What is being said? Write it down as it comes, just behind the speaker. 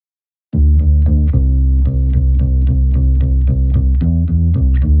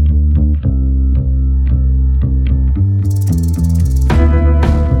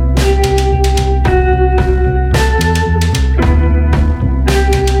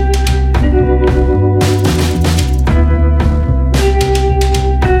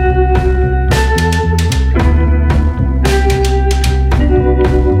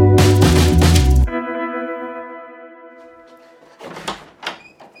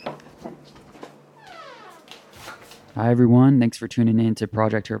Hi, everyone. Thanks for tuning in to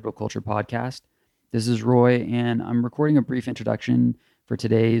Project Herpetoculture Podcast. This is Roy, and I'm recording a brief introduction for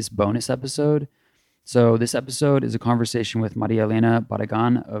today's bonus episode. So, this episode is a conversation with María Elena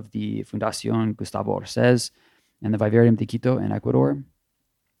Barragán of the Fundación Gustavo Orsez and the Vivarium de Quito in Ecuador.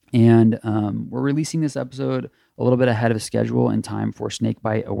 And we're releasing this episode a little bit ahead of schedule in time for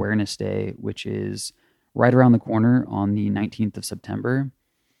Snakebite Awareness Day, which is right around the corner on the 19th of September.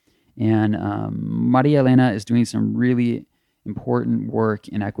 And Maria Elena is doing some really important work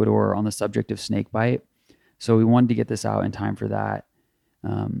in Ecuador on the subject of snakebite. So we wanted to get this out in time for that.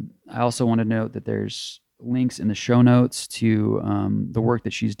 I also want to note that there's links in the show notes to the work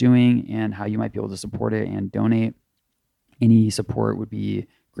that she's doing and how you might be able to support it and donate. Any support would be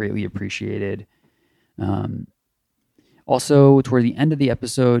greatly appreciated. Also, toward the end of the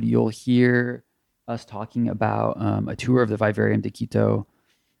episode, you'll hear us talking about a tour of the Vivarium de Quito.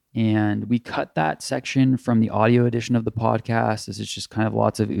 And we cut that section from the audio edition of the podcast. This is just kind of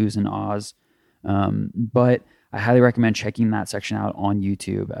lots of oohs and ahs. But I highly recommend checking that section out on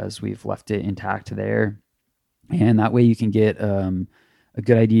YouTube, as we've left it intact there. And that way you can get a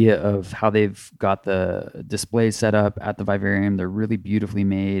good idea of how they've got the displays set up at the vivarium. They're really beautifully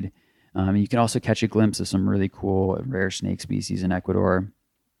made. You can also catch a glimpse of some really cool rare snake species in Ecuador.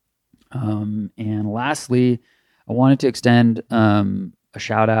 And lastly, I wanted to extend a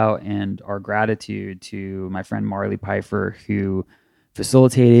shout out and our gratitude to my friend Marley Pfeiffer, who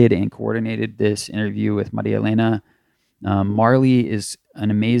facilitated and coordinated this interview with Maria Elena. Marley is an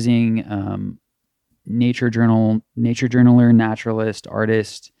amazing nature journaler, naturalist,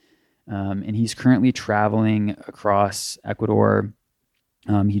 artist, and he's currently traveling across Ecuador.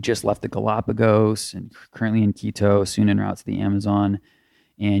 He just left the Galapagos and currently in Quito, soon en route to the Amazon.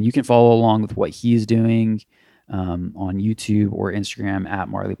 And you can follow along with what he's doing on YouTube or Instagram at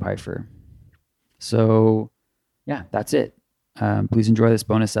Marley Pfeiffer. So, yeah, that's it. Please enjoy this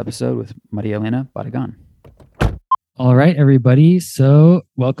bonus episode with María Elena Barragán. All right, everybody. So,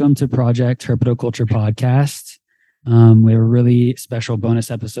 welcome to Project Herpetoculture Podcast. We have a really special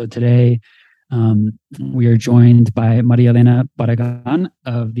bonus episode today. We are joined by María Elena Barragán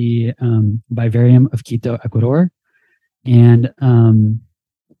of the Vivarium of Quito, Ecuador. And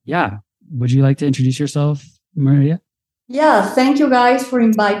would you like to introduce yourself, Maria? Yeah, thank you guys for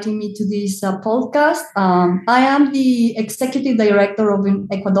inviting me to this podcast. I am the executive director of an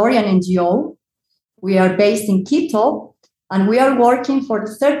Ecuadorian NGO. We are based in Quito, and we are working for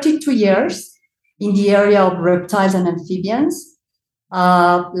 32 years in the area of reptiles and amphibians.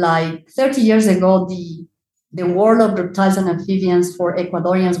 Like 30 years ago, the world of reptiles and amphibians for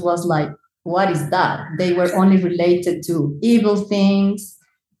Ecuadorians was like, what is that? They were only related to evil things,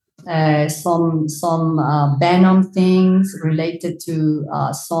 some venom things related to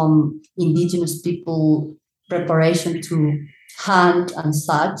some indigenous people preparation to hunt and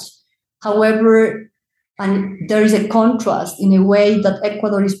such. However, and there is a contrast in a way that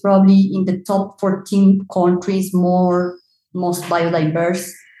Ecuador is probably in the top 14 countries most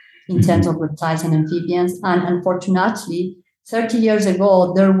biodiverse in terms of reptiles and amphibians. And unfortunately, 30 years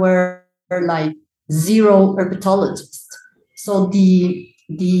ago, there were like zero herpetologists. So the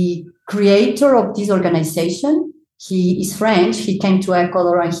creator of this organization, he is French. He came to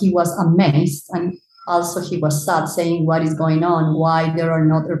Ecuador and he was amazed. And also he was sad, saying, what is going on? Why there are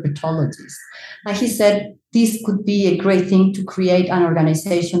not herpetologists? And he said, this could be a great thing to create an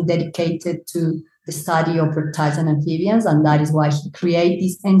organization dedicated to the study of reptiles and amphibians. And that is why he created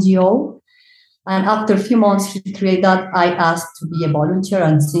this NGO. And after a few months, he created that. I asked to be a volunteer.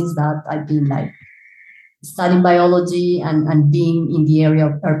 And since that, I've been like studying biology and being in the area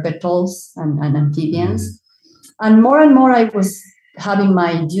of herpetals and amphibians. And more I was having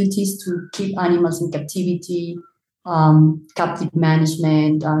my duties to keep animals in captivity, captive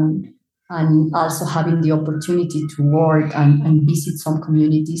management, and also having the opportunity to work and visit some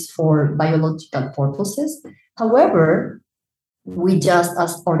communities for biological purposes. However, we just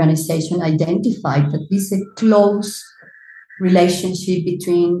as organization identified that this is a close relationship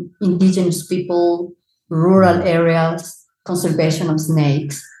between indigenous people, rural areas, conservation of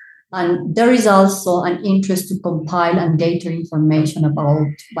snakes. And there is also an interest to compile and gather information about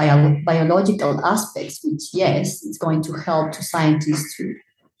biological aspects, which, yes, it's going to help to scientists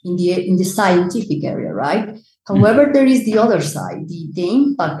in the scientific area, right? However, there is the other side, the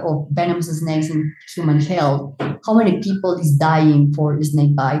impact of venomous snakes in human health. How many people is dying for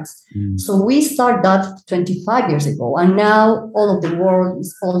snake bites? So we started that 25 years ago, and now all of the world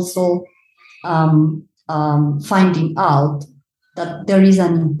is also finding out that there is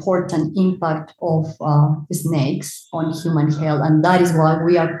an important impact of snakes on human health. And that is why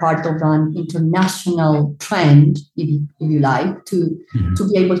we are part of an international trend, if you like, to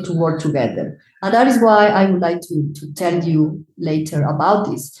be able to work together. And that is why I would like to tell you later about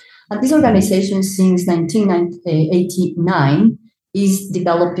this. And this organization, since 1989, is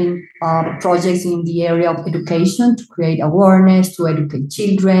developing projects in the area of education to create awareness, to educate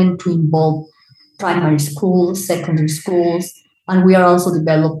children, to involve primary schools, secondary schools. And we are also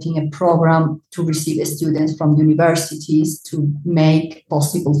developing a program to receive students from universities to make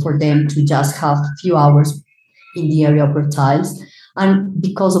possible for them to just have a few hours in the area of reptiles. And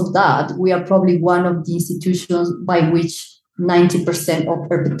because of that, we are probably one of the institutions by which 90% of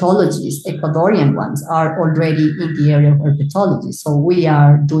herpetologists, Ecuadorian ones, are already in the area of herpetology. So we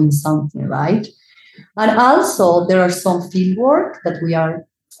are doing something, right? And also, there are some field work that we are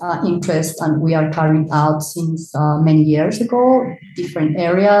interested and we are carrying out since many years ago, different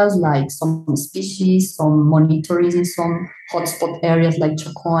areas like some species, some monitoring in some hotspot areas like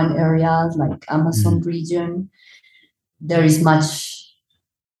Chacoan areas, like Amazon region. There is much.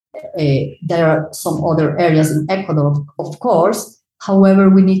 There are some other areas in Ecuador, of course. However,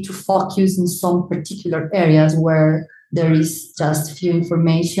 we need to focus in some particular areas where there is just few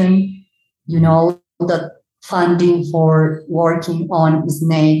information. You know, that funding for working on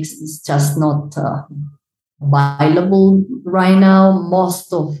snakes is just not viable right now.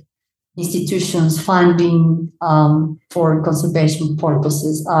 Most of institutions funding for conservation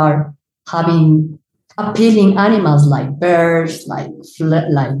purposes are having appealing animals like birds, like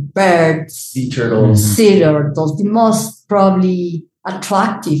birds, sea turtles, the most probably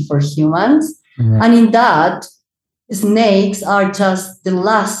attractive for humans. And in that, snakes are just the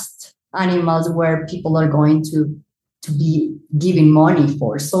last animals where people are going to be giving money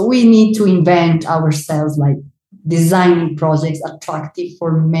for. So we need to invent ourselves, like designing projects attractive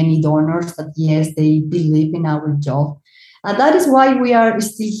for many donors that, yes, they believe in our job. And that is why we are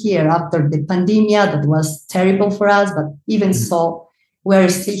still here after the pandemic. That was terrible for us, but even so, we are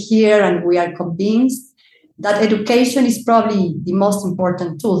still here and we are convinced that education is probably the most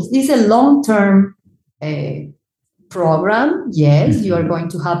important tool. It's a long-term program. Yes, you are going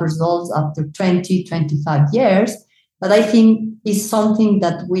to have results after 20, 25 years, but I think it's something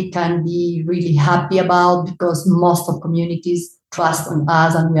that we can be really happy about because most of communities trust on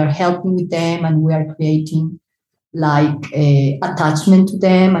us and we are helping with them and we are creating like attachment to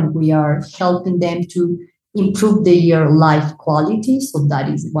them and we are helping them to improve their life quality. So that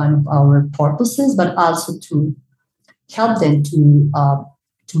is one of our purposes, but also to help them to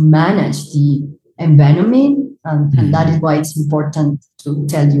manage the environment. And that is why it's important to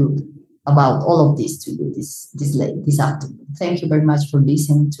tell you about all of this to you this afternoon. Thank you very much for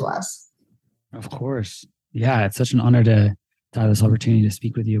listening to us. Of course. Yeah, it's such an honor to have this opportunity to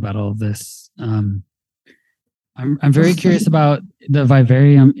speak with you about all of this. I'm very curious about the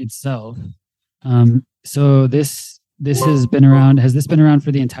Vivarium itself. So this has been around. Has this been around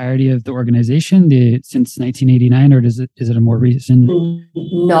for the entirety of the organization since 1989, or is it a more recent?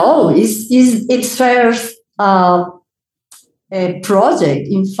 No, it's first project.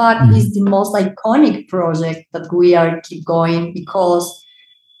 In fact, it's the most iconic project that we are keep going because,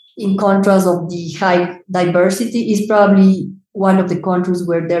 in contrast of the high diversity, is probably one of the countries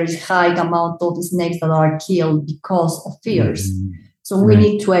where there is high amount of snakes that are killed because of fears. So we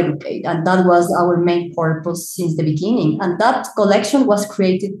need to educate. And that was our main purpose since the beginning. And that collection was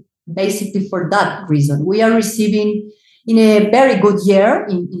created basically for that reason. We are receiving in a very good year,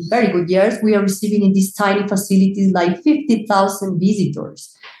 in very good years, we are receiving in these tiny facilities like 50,000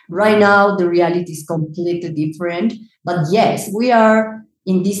 visitors. Right now, the reality is completely different. But yes, we are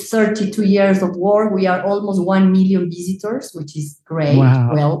in these 32 years of work, we are almost 1 million visitors, which is great.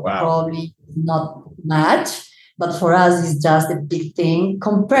 Wow. Probably not much, but for us, it's just a big thing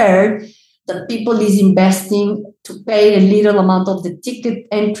compared that people is investing to pay a little amount of the ticket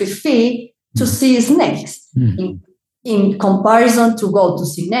entry fee to see snakes in comparison to go to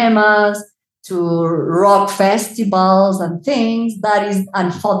cinemas, to rock festivals and things that is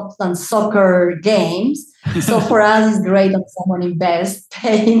and soccer games. So for us, it's great that someone invests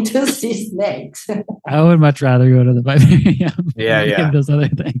paying to see snakes. I would much rather go to the Vivarium. Yeah. Those other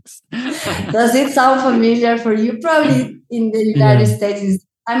things. Does it sound familiar for you? Probably in the United States,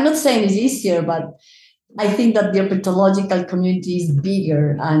 I'm not saying it's easier, but I think that the herpetological community is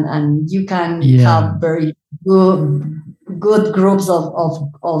bigger and you can have very good groups of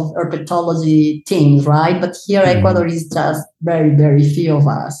herpetology teams, right? But here, Ecuador is just very, very few of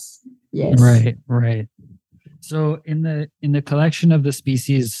us. Yes. Right. So in the collection of the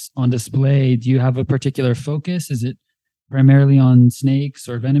species on display, do you have a particular focus? Is it primarily on snakes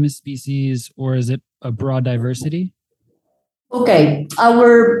or venomous species, or is it a broad diversity? Okay,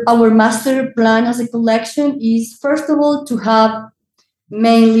 our master plan as a collection is, first of all, to have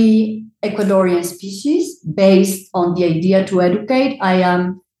mainly Ecuadorian species based on the idea to educate.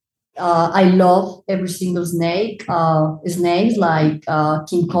 I love every single snakes like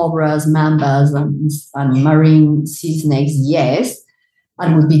king cobras, mambas, and marine sea snakes, yes,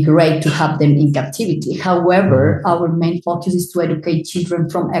 and would be great to have them in captivity. However, our main focus is to educate children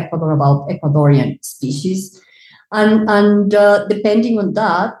from Ecuador about Ecuadorian species. And depending on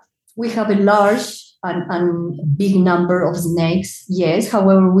that, we have a large and big number of snakes, yes.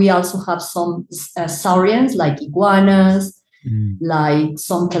 However, we also have some saurians like iguanas, like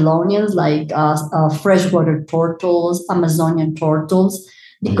some chelonians, like freshwater turtles, Amazonian turtles,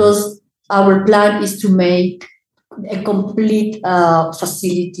 because our plan is to make a complete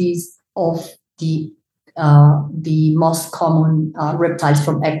facilities of the most common reptiles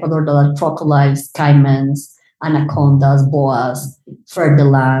from Ecuador, that are crocodiles, caimans, anacondas, boas,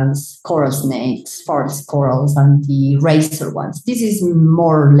 fer-de-lance, coral snakes, forest corals, and the razor ones. This is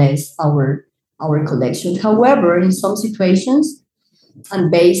more or less our collection. However, in some situations,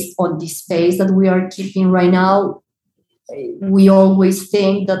 and based on the space that we are keeping right now, we always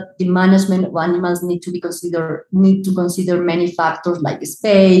think that the management of animals need to consider many factors like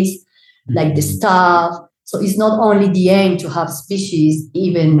space, like the staff. So it's not only the aim to have species,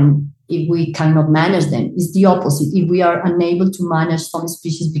 even if we cannot manage them. It's the opposite. If we are unable to manage some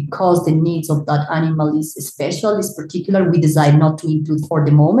species because the needs of that animal is special, is particular, we decide not to include for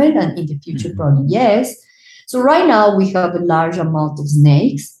the moment, and in the future probably yes. So right now we have a large amount of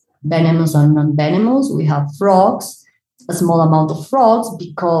snakes, venomous and non-venomous. We have frogs, a small amount of frogs,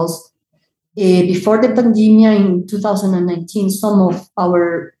 because before the pandemic in 2019, some of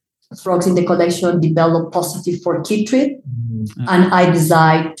our frogs in the collection developed positive for chytrid, and I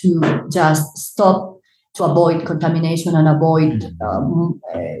decided to just stop to avoid contamination and avoid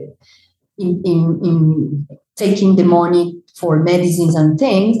in taking the money for medicines and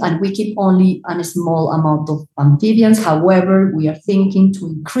things, and we keep only a small amount of amphibians. However, we are thinking to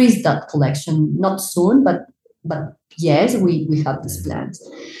increase that collection, not soon, but yes, we have these plans.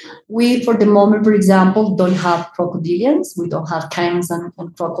 We, for the moment, for example, don't have crocodilians. We don't have caimans and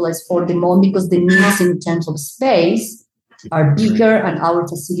crocodiles for the moment, because the needs in terms of space are bigger and our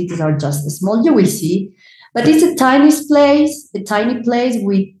facilities are just small. You will see. But it's a tiny place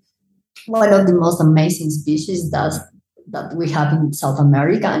with one of the most amazing species that we have in South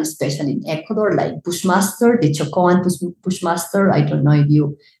America, and especially in Ecuador, like Bushmaster, the Chocoan Bushmaster. I don't know if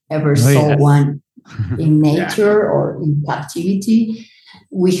you ever saw one in nature or in captivity.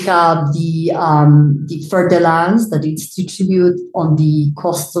 We have the fer-de-lance that is distributed on the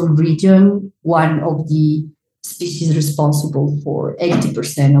coastal region, one of the species responsible for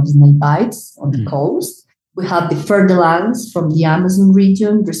 80% of snake bites on the coast. We have the fer-de-lance from the Amazon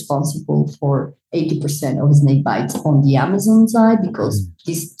region, responsible for 80% of snake bites on the Amazon side, because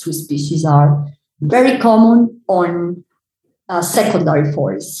these two species are very common on secondary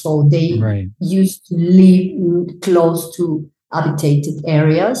forests. So they used to live close to habitated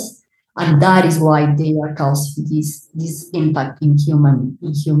areas, and that is why they are causing this impact in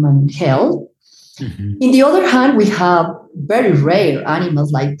human health. In the other hand, we have very rare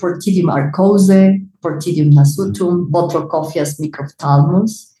animals like Portidium arcose, Portidium nasutum, Botrocophias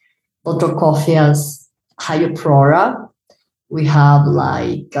microphthalmus, Botrocophias hyoprora. We have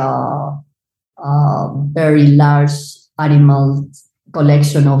like very large animal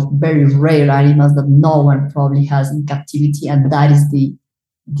collection of very rare animals that no one probably has in captivity, and that is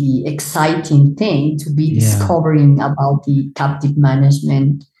the exciting thing to be discovering about the captive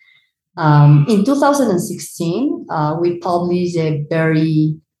management. In 2016, we published a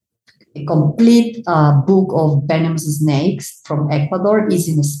complete book of venomous snakes from Ecuador. It's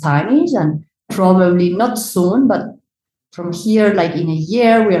in Spanish, and probably not soon, but from here, like in a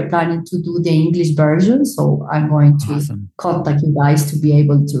year, we are planning to do the English version. So I'm going to contact you guys to be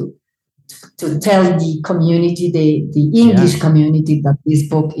able to tell the community, the English community, that this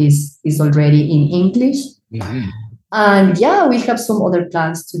book is already in English. And we have some other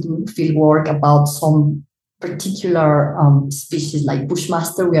plans to do field work about some particular species like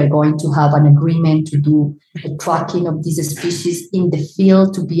Bushmaster. We are going to have an agreement to do a tracking of these species in the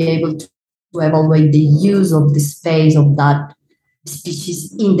field, to be able to evaluate the use of the space of that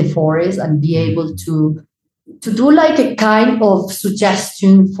species in the forest, and be able to do like a kind of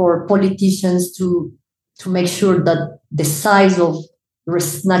suggestion for politicians to make sure that the size of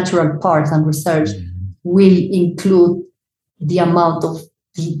natural parks and reserves will include the amount of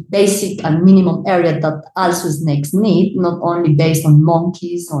the basic and minimum area that also snakes need, not only based on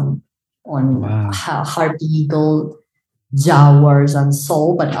monkeys, on harpy eagle, jaguars, and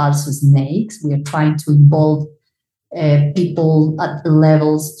so, but also snakes. We are trying to involve people at the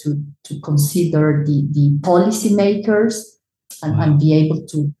levels to consider the policymakers and be able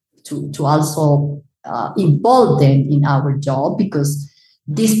to also involve them in our job, because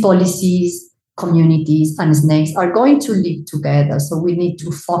these policies, communities, and snakes are going to live together. So we need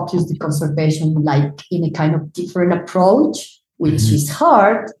to focus the conservation like in a kind of different approach, which is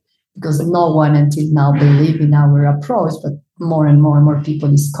hard because no one until now believed in our approach, but more and more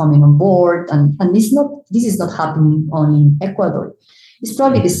people is coming on board. And this is not happening only in Ecuador. It's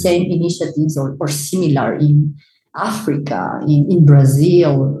probably the same initiatives or similar in Africa, in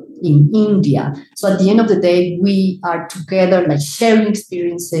Brazil, in India. So at the end of the day, we are together, like sharing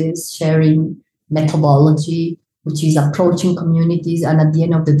experiences, sharing methodology, which is approaching communities. And at the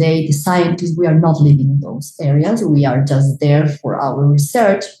end of the day, the scientists, we are not living in those areas. We are just there for our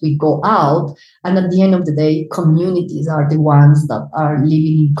research. We go out, and at the end of the day, communities are the ones that are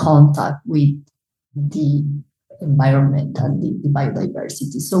living in contact with the environment and the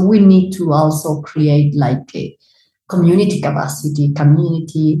biodiversity. So we need to also create like a community capacity,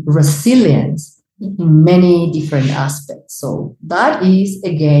 community resilience in many different aspects. So that is,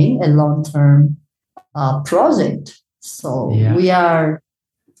 again, a long-term project. So we are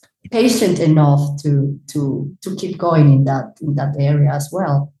patient enough to keep going in that area as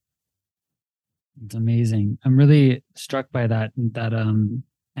well. It's amazing. I'm really struck by that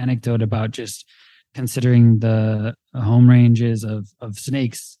anecdote about just considering the home ranges of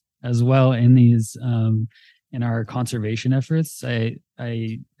snakes as well in these in our conservation efforts. I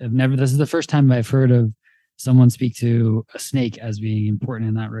have never. This is the first time I've heard of someone speak to a snake as being important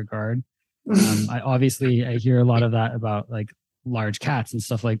in that regard. I hear a lot of that about like large cats and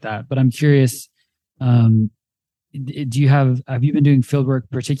stuff like that. But I'm curious, have you been doing field work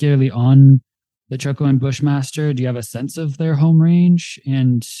particularly on the Choco and Bushmaster? Do you have a sense of their home range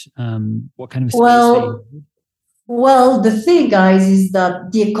and what kind of space Well, the thing, guys, is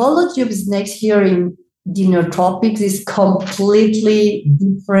that the ecology of snakes here in the Neotropics is completely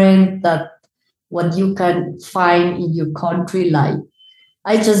different than what you can find in your country. Like,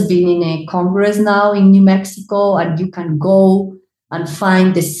 I just been in a congress now in New Mexico, and you can go and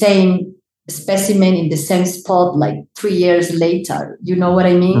find the same specimen in the same spot like 3 years later. You know what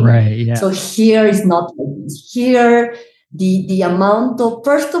I mean? Right. Yeah. So here is not like this. Here, the amount of,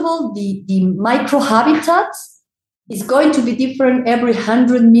 first of all, the microhabitats is going to be different every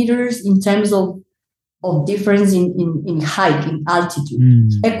 100 meters in terms of difference in height, in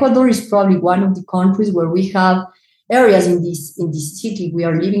altitude. Ecuador is probably one of the countries where we have areas in this city we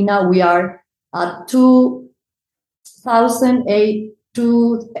are living now. We are at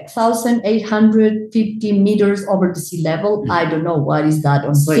 2,850 meters over the sea level. I don't know what is that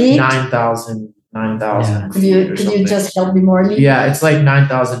on feet. Like 9,000. Yeah. Could you just help me more? Yeah, it's like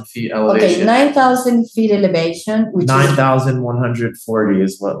 9,000 feet elevation. Okay, 9,000 feet elevation, which 9,140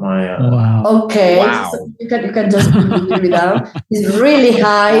 is what my. Wow. Okay, wow. So you can just figure it out. It's really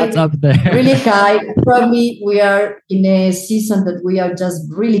high. That's up there. Really high. Probably we are in a season that we are just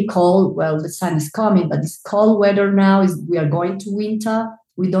really cold. Well, the sun is coming, but it's cold weather now. We are going to winter.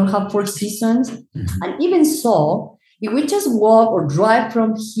 We don't have 4 seasons, and even so, if we just walk or drive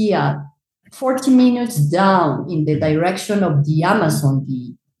from here 40 minutes down in the direction of the Amazon,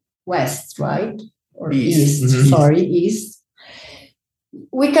 the west, right? Or east. East.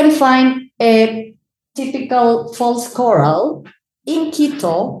 We can find a typical false coral in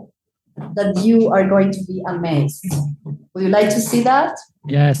Quito that you are going to be amazed. Would you like to see that?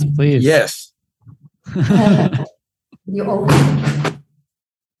 Yes, please. Yes. You open.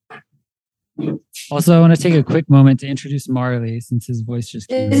 Also, I want to take a quick moment to introduce Marley, since his voice just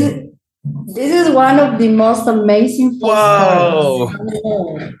came in. This is one of the most amazing Whoa!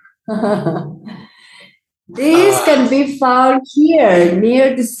 This can be found here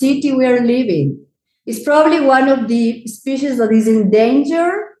near the city we are living. It's probably one of the species that is in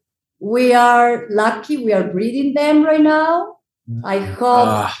danger. We are lucky we are breeding them right now. I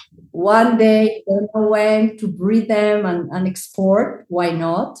hope one day, don't know when, to breed them and export. Why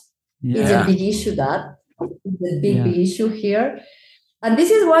not? Yeah. It's a big issue It's a big issue here. And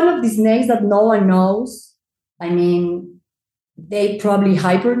this is one of the snakes that no one knows. I mean, they probably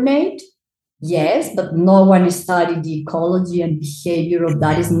hibernate, yes, but no one studied the ecology and behavior of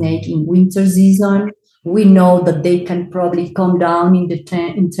that snake in winter season. We know that they can probably come down in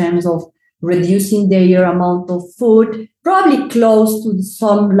terms of reducing their amount of food, probably close to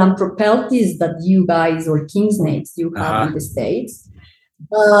some Lampropeltis that you guys, or king snakes, you have in the States.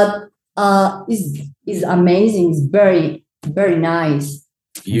 but is amazing. It's very, very nice.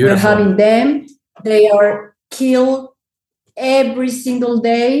 Beautiful. We're having them. They are killed every single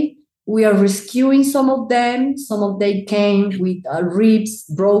day. We are rescuing some of them. Some of them came with ribs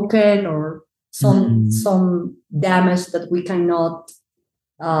broken or some damage that we cannot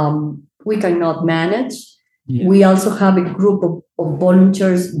manage. Yeah. We also have a group of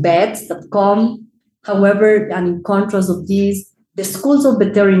volunteers, vets that come. However, and in contrast of this, the schools of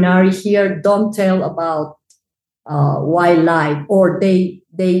veterinary here don't tell about wildlife, or they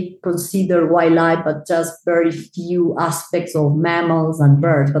consider wildlife, but just very few aspects of mammals and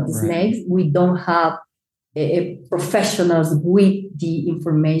birds. But the snakes, we don't have professionals with the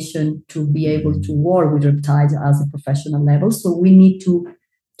information to be able to work with reptiles as a professional level. So we need to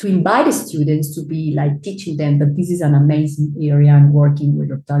invite the students to be like teaching them that this is an amazing area and working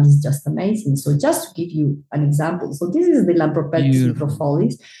with reptiles is just amazing. So just to give you an example, so this is the Lampropeltis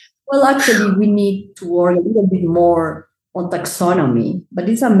micropholis. Well, actually, we need to work a little bit more on taxonomy, but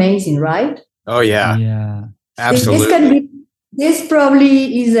it's amazing, right? Oh yeah, yeah, absolutely. This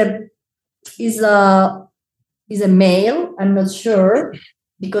probably is a male. I'm not sure,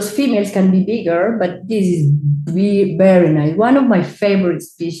 because females can be bigger, but this is very nice. One of my favorite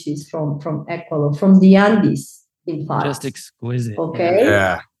species from Ecuador, from the Andes, in fact. Just exquisite.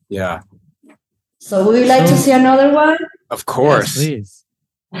 Okay. Yeah. So would you like to see another one? Of course. Yes, please.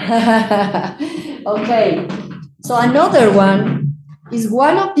 Okay. So another one is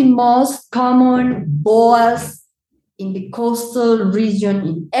one of the most common boas in the coastal region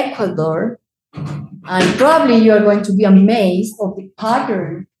in Ecuador. And probably you are going to be amazed of the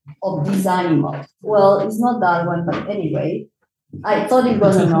pattern of this animal. Well, it's not that one, but anyway, I thought it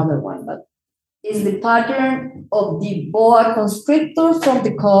was another one, but it's the pattern of the boa constrictor from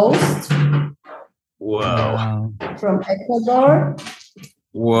the coast. Whoa. From Ecuador.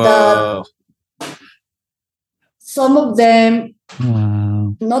 Whoa. Some of them,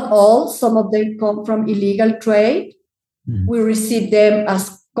 not all, some of them come from illegal trade. We receive them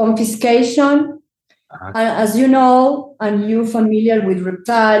as confiscation. And as you know, and you're familiar with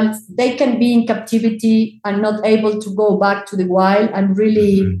reptiles, they can be in captivity and not able to go back to the wild. And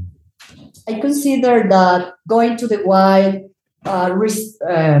really, I consider that going to the wild,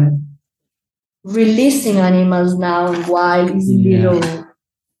 releasing animals now in wild is a little,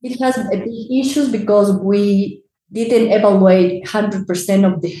 it has big issues because we didn't evaluate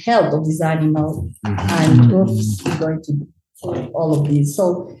 100% of the health of this animal. And oops, we're going to do all of this.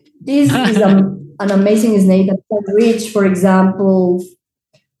 So this is an amazing snake that can reach, for example,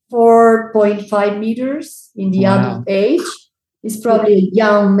 4.5 meters in the adult age. It's probably a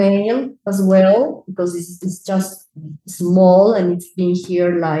young male as well, because it's just small and it's been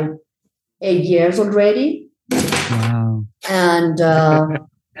here like 8 years already. Wow. And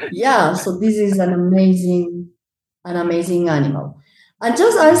so this is an amazing animal. And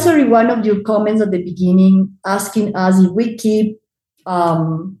just answering one of your comments at the beginning, asking us if we keep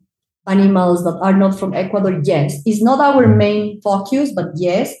animals that are not from Ecuador. Yes, it's not our main focus, but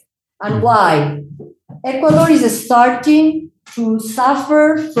yes. And why? Ecuador is starting to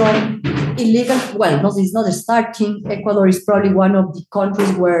suffer from illegal, well, no, it's not starting. Ecuador is probably one of the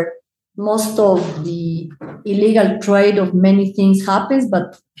countries where most of the illegal trade of many things happens,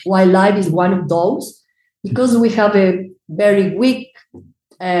 but wildlife is one of those, because we have a very weak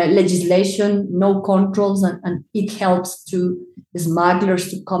legislation, no controls, and it helps to smugglers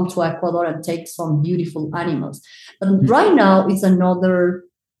to come to Ecuador and take some beautiful animals. But right now, it's another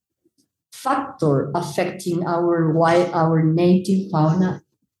factor affecting our native fauna.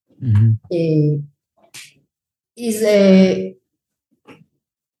 Is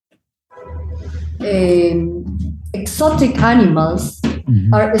exotic animals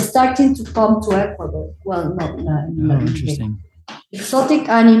are starting to come to Ecuador. Well, no. Interesting. Exotic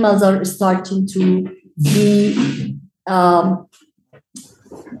animals are starting to be.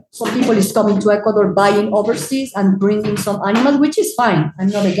 Some people is coming to Ecuador, buying overseas and bringing some animals, which is fine. I'm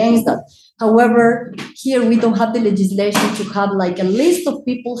not against that. However, here we don't have the legislation to have like a list of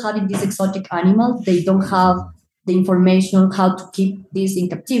people having these exotic animals. They don't have the information how to keep this in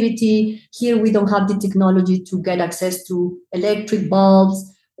captivity. Here we don't have the technology to get access to electric bulbs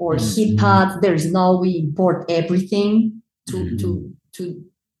or heat pads. There's no, we import everything to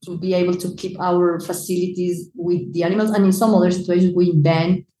be able to keep our facilities with the animals. And in some other situations, we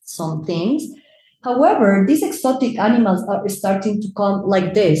invent some things. However, these exotic animals are starting to come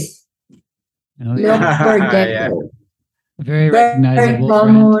like this. Leopard gecko. Very recognizable. Very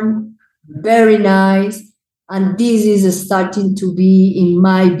common, very nice. And this is starting to be, in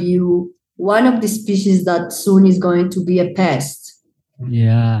my view, one of the species that soon is going to be a pest.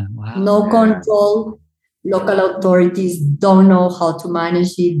 Yeah. Wow. No control. Local authorities don't know how to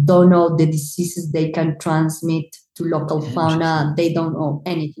manage it, don't know the diseases they can transmit to local fauna. They don't know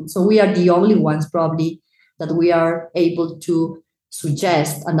anything. So we are the only ones probably that we are able to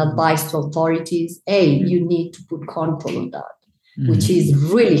suggest and advise to authorities, hey, you need to put control on that, which is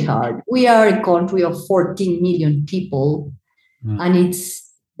really hard. We are a country of 14 million people, and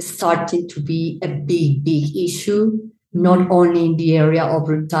it's starting to be a big, big issue, not only in the area of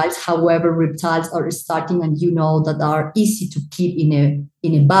reptiles. However, reptiles are starting, and you know that are easy to keep in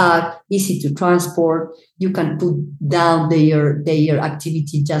a bag, easy to transport. You can put down their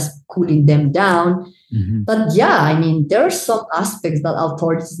activity, just cooling them down. But yeah, I mean, there are some aspects that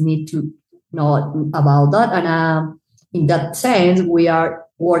authorities need to know about that. And in that sense, we are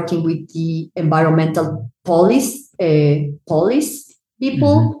working with the environmental police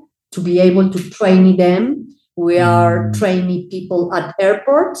people to be able to train them. We are training people at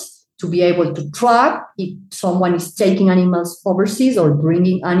airports to be able to track if someone is taking animals overseas or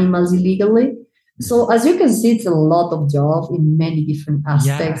bringing animals illegally. So as you can see, it's a lot of job in many different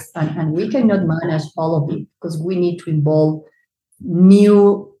aspects, and we cannot manage all of it because we need to involve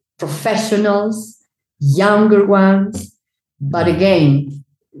new professionals, younger ones. But again,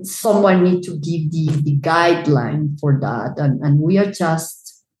 someone need to give the guideline for that, and we are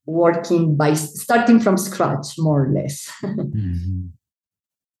just working by starting from scratch, more or less.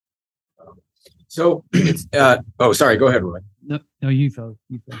 So it's sorry, go ahead, Roy. No, you go.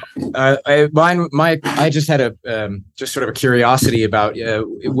 I just had a just sort of a curiosity about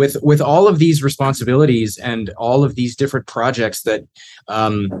with all of these responsibilities and all of these different projects that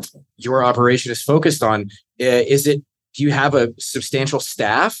your operation is focused on. Do you have a substantial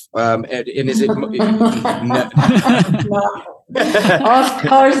staff? And is it? No. Of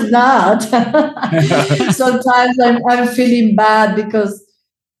course not. Sometimes I'm feeling bad because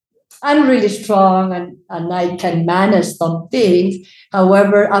I'm really strong and I can manage some things.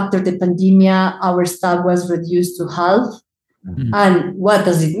 However, after the pandemic, our staff was reduced to half. And what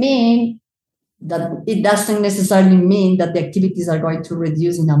does it mean? That it doesn't necessarily mean that the activities are going to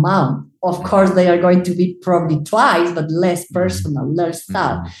reduce in amount. Of course, they are going to be probably twice, but less personnel, less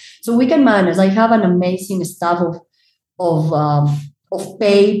staff. So we can manage. I have an amazing staff of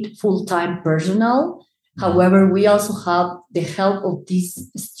paid full-time personnel. However, we also have the help of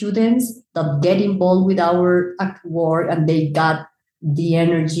these students that get involved with our work, and they got the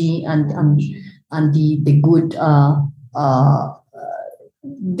energy and the good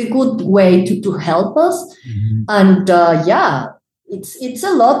the good way to help us. And it's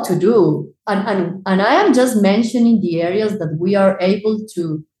a lot to do. And I am just mentioning the areas that we are able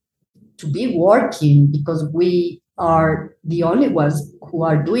to be working because we are the only ones who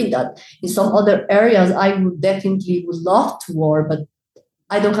are doing that. In some other areas, I would love to work, but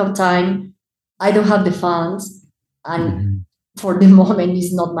I don't have time. I don't have the funds. And for the moment,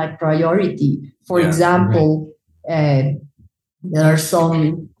 it's not my priority. For example, there are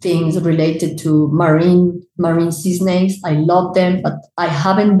some things related to marine sea snakes. I love them, but I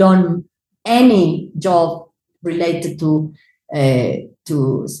haven't done any job related to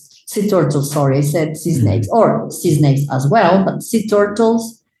sea turtles. Sorry, I said sea snakes, or sea snakes as well, but sea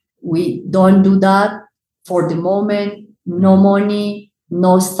turtles, we don't do that for the moment. No money,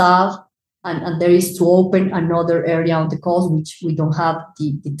 no staff, and there is to open another area on the coast, which we don't have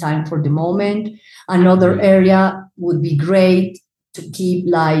the time for the moment. Another area would be great to keep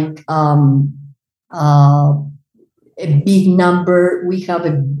like a big number. We have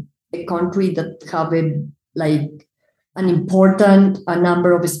a country that have an important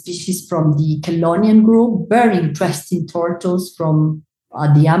number of species from the Chelonian group, very interesting turtles from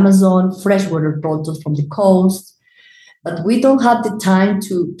the Amazon, freshwater turtles from the coast. But we don't have the time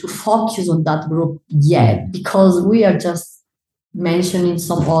to focus on that group yet because we are just mentioning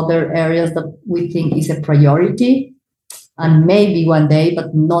some other areas that we think is a priority, and maybe one day,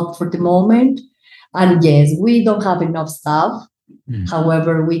 but not for the moment. And yes, we don't have enough staff.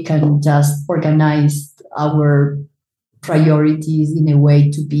 However, we can just organize our priorities in a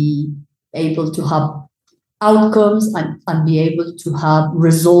way to be able to have outcomes and be able to have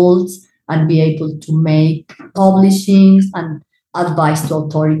results and be able to make publishings and advice to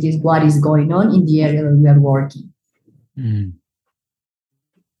authorities what is going on in the area that we are working.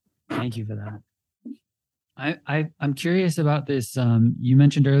 Thank you for that. I'm curious about this. You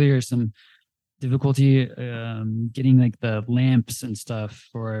mentioned earlier some difficulty getting like the lamps and stuff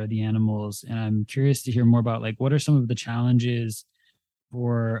for the animals, and I'm curious to hear more about like what are some of the challenges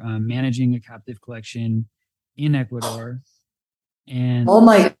for managing a captive collection in Ecuador. And oh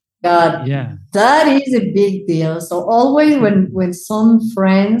my God, Yeah. that is a big deal. So always when some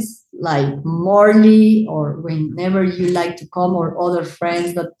friends like Morley or whenever you like to come or other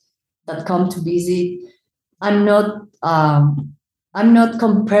friends that come to visit, I'm not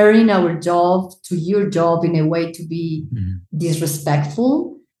comparing our job to your job in a way to be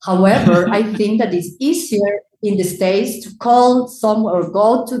disrespectful. However, I think that it's easier in the States to call some or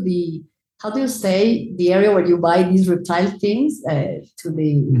go to the, how do you say, the area where you buy these reptile things, to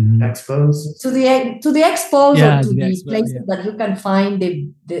the Expos. to the expos, Yeah, or to to the the expo, places yeah. that you can find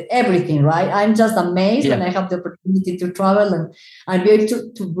the everything, right? I'm just amazed when Yeah. I have the opportunity to travel and be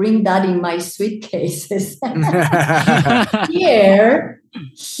able to bring that in my suitcases. Here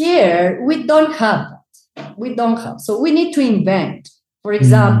we don't have that. We don't have. So we need to invent. For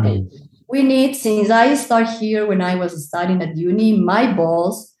example, we need, since I start here when I was studying at uni, my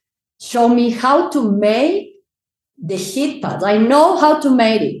boss showed me how to make the heat pads. I know how to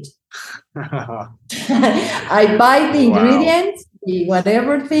make it. I buy the ingredients, the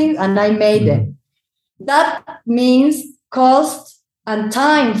whatever things, and I made them. That means cost and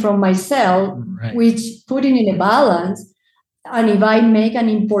time from myself, Right. which putting in a balance. And if I make an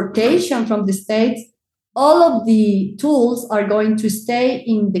importation from the States, all of the tools are going to stay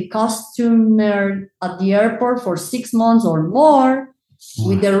in the customer at the airport for 6 months or more,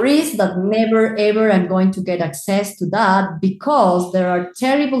 with the risk that never ever I'm going to get access to that, because there are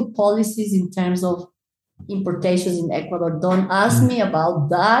terrible policies in terms of importations in Ecuador. Don't ask me about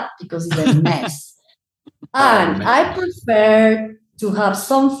that because it's a mess. And I prefer to have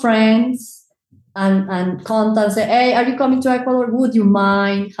some friends and contact and say, hey, are you coming to Ecuador? Would you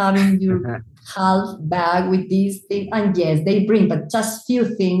mind having your half bag with these things? And yes, they bring, but just few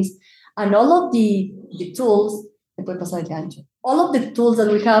things. And all of the tools, all of the tools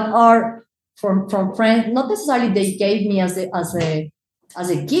that we have are from friends. Not necessarily they gave me as a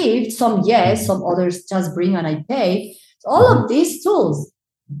gift. Some yes, some others just bring and I pay. So all of these tools,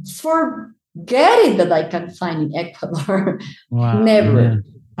 forget it that I can find in Ecuador. Wow. Never.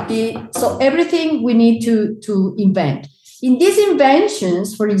 So everything we need to invent. In these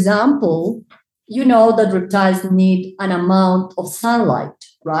inventions, for example, you know that reptiles need an amount of sunlight,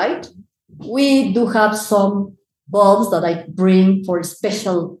 right? We do have some bulbs that I bring for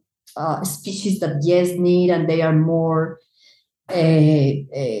special species that yes need, and they are more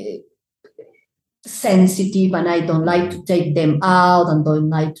sensitive, and I don't like to take them out and don't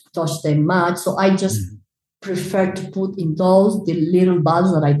like to touch them much. So I just prefer to put in those the little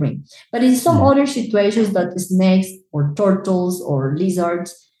bulbs that I bring. But in some other situations, that snakes or turtles or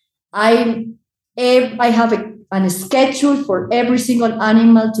lizards, I have a schedule for every single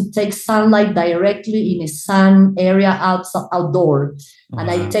animal to take sunlight directly in a sun area outdoor.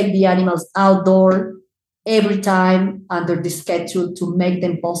 And I take the animals outdoor every time under the schedule to make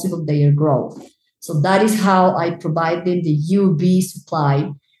them possible their growth. So that is how I provide them the UV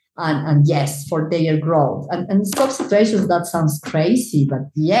supply and yes, for their growth. And in some situations that sounds crazy, but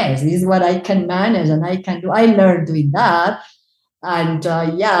yes, this is what I can manage and I can do. I learned doing that. And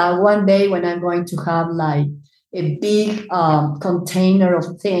one day when I'm going to have like a big container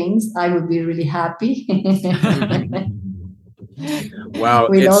of things, I would be really happy. Wow.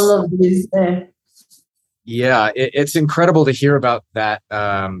 With all of this. It's incredible to hear about that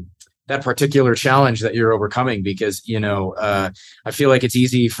that particular challenge that you're overcoming, because I feel like it's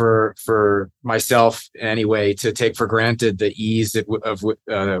easy for myself anyway to take for granted the ease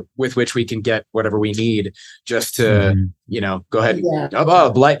with which we can get whatever we need just to go ahead.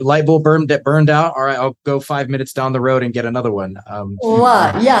 Light bulb burned out. All right, I'll go 5 minutes down the road and get another one.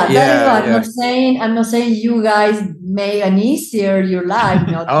 That is what I'm not saying you guys make an easier your life.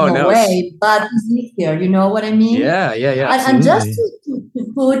 No way, but it's easier. You know what I mean? And just to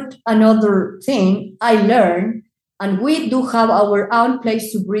put another thing I learned, and we do have our own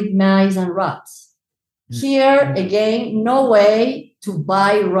place to breed mice and rats. Here again, no way to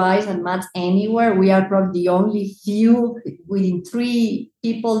buy rice and mats anywhere. We are probably the only few within 3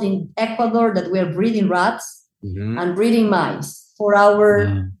 people in Ecuador that we are breeding rats and breeding mice for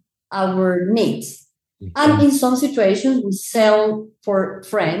our needs. And in some situations, we sell for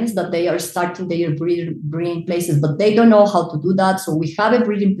friends that they are starting their breeding places, but they don't know how to do that. So we have a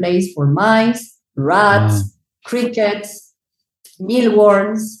breeding place for mice, rats, crickets,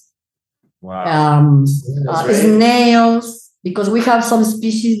 mealworms, snails, because we have some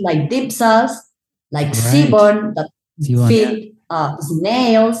species like dipsas, like sebon that feed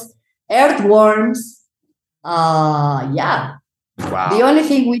snails, earthworms. Wow. The only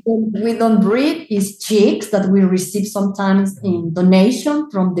thing we don't breed is chicks that we receive sometimes in donation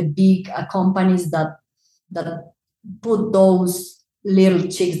from the big companies that put those little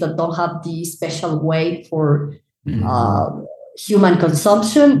chicks that don't have the special weight for human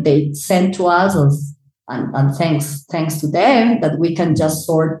consumption. They send to us and thanks to them that we can just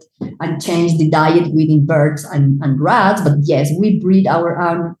sort and change the diet within birds and rats. But yes, we breed our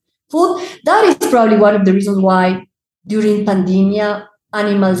own food. That is probably one of the reasons why during pandemia,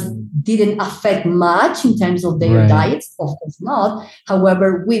 animals didn't affect much in terms of their diets. Of course not.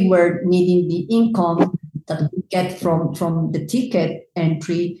 However, we were needing the income that we get from the ticket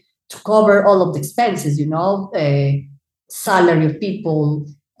entry to cover all of the expenses, salary of people,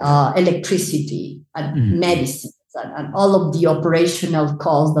 electricity and medicines and all of the operational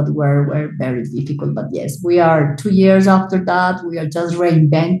costs that were very difficult. But yes, we are 2 years after that. We are just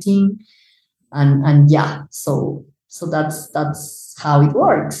reinventing, and yeah, so that's how it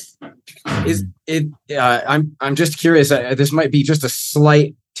works. Is it? I'm just curious. This might be just a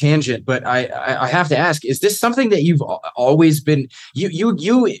slight tangent, but I have to ask: is this something that you've always been?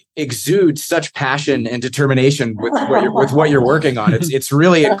 You exude such passion and determination with what you're working on. It's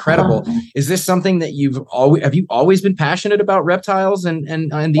really incredible. Is this something that you always been passionate about reptiles and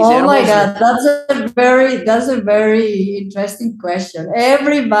these animals? Oh my God, that's a very interesting question.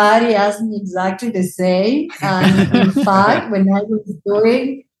 Everybody asks me exactly the same. And in fact, when I was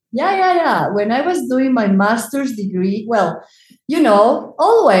doing when I was doing my master's degree, well,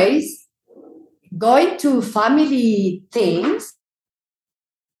 always going to family things.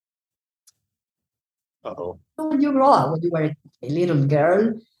 When you grow up, when you were a little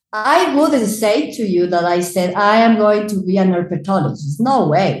girl, I wouldn't say to you that I said, I am going to be an herpetologist. No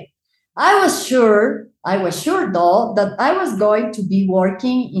way. I was sure though, that I was going to be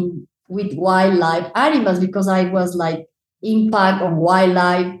working with wildlife animals because I was like impact on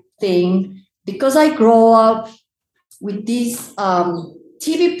wildlife thing, because I grew up with this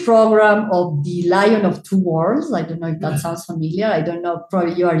TV program of The Lion of Two Worlds. I don't know if that sounds familiar. I don't know.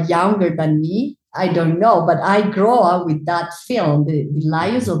 Probably you are younger than me. I don't know. But I grew up with that film, The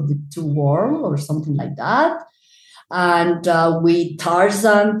Lions of the Two Worlds or something like that. And with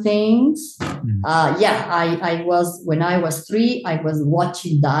Tarzan things. I was, when I was 3, I was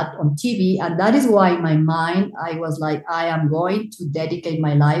watching that on TV. And that is why in my mind, I was like, I am going to dedicate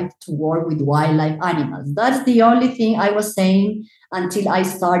my life to work with wildlife animals. That's the only thing I was saying until I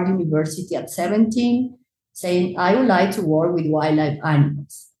started university at 17, saying I would like to work with wildlife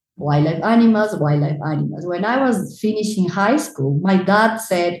animals. Wildlife animals. When I was finishing high school, my dad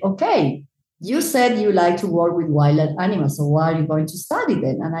said, okay, you said you like to work with wildlife animals, so why are you going to study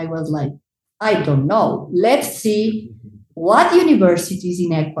then? And I was like, I don't know. Let's see what universities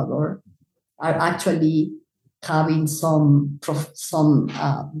in Ecuador are actually having some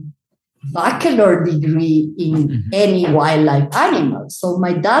bachelor degree in any wildlife animal. So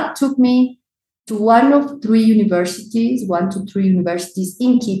my dad took me to one to three universities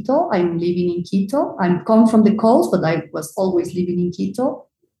in Quito. I'm living in Quito. I'm come from the coast, but I was always living in Quito.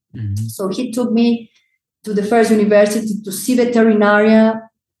 So he took me to the first university to see veterinaria.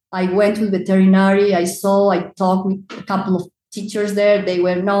 I went to veterinary. I talked with a couple of teachers there. They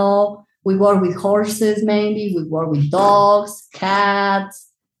were, no, we work with horses mainly. We work with dogs, cats.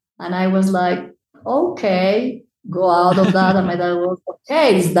 And I was like, okay, go out of that. And my dad was,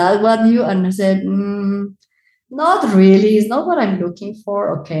 okay, is that what you? And I said, not really. It's not what I'm looking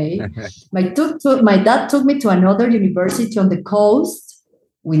for. Okay. My dad took me to another university on the coast.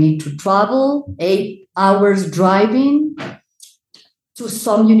 We need to travel 8 hours driving to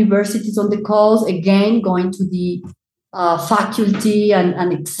some universities on the coast, again, going to the faculty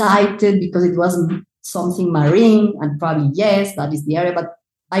and excited because it wasn't something marine, and probably, yes, that is the area. But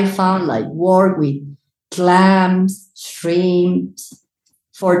I found like work with clams, shrimps,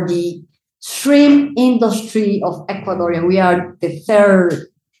 for the shrimp industry of Ecuador. And we are the third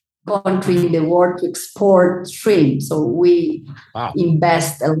country in the world to export shrimp. So we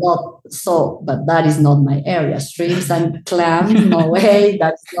invest a lot. But that is not my area. Shrimps and clams, no way.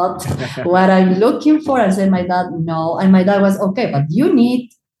 That's not what I'm looking for. I said, my dad, no. And my dad was, okay, but you need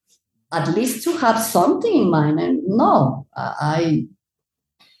at least to have something in mind. And no,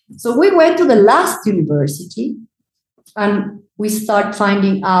 So we went to the last university and we start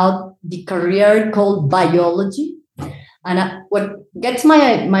finding out the career called biology. And what gets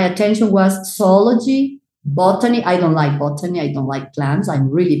my attention was zoology, botany. I don't like botany. I don't like plants. I'm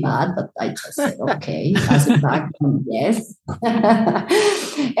really bad, but I just said, okay, as a background, yes.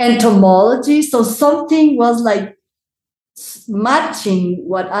 Entomology. So something was like matching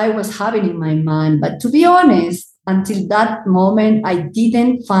what I was having in my mind. But to be honest, until that moment, I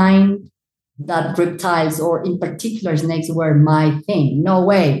didn't find that reptiles, or in particular snakes, were my thing. No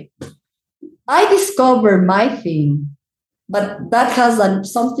way. I discovered my thing but that has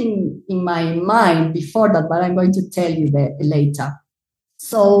something in my mind before that, but I'm going to tell you that later.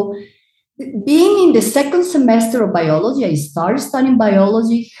 So being in the second semester of biology, I started studying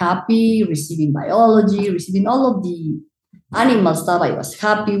biology, happy, receiving biology, receiving all of the animal stuff I was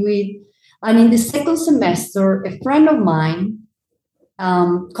happy with. And in the second semester, a friend of mine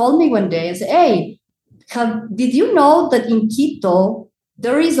called me one day and said, hey, did you know that in Quito,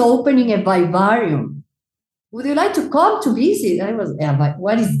 there is opening a vivarium? Would you like to come to visit? I was, but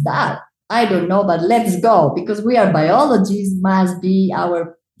what is that? I don't know, but let's go, because we are biologists, must be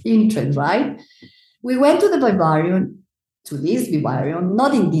our interest, right? We went to the vivarium,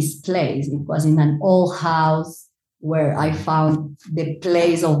 not in this place. It was in an old house where I found the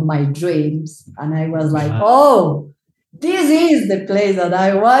place of my dreams. And I was like, oh, this is the place that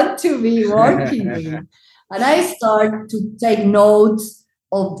I want to be working in. And I started to take notes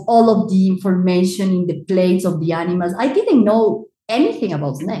of all of the information in the plates of the animals. I didn't know anything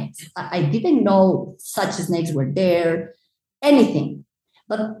about snakes. I didn't know such snakes were there, anything.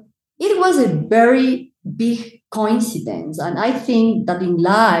 But it was a very big coincidence. And I think that in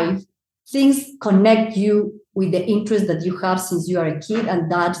life, things connect you with the interest that you have since you are a kid,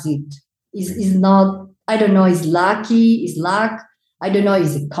 and that's it. Is not, I don't know, is lucky, is luck. I don't know,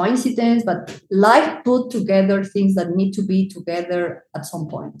 is a coincidence, but life put together things that need to be together at some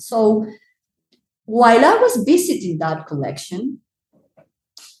point. So while I was visiting that collection,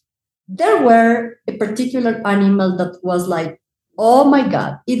 there were a particular animal that was like, oh my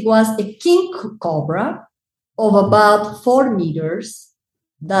God, it was a king cobra of about 4 meters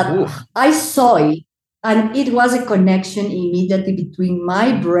that I saw it. And it was a connection immediately between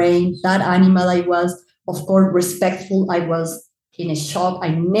my brain, that animal. I was, of course, respectful. I was in a shock. I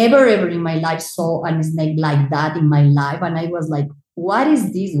never ever in my life saw a snake like that in my life. And I was like, what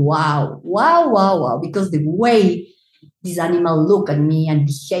is this? Wow, wow, wow, wow. Because the way this animal looked at me and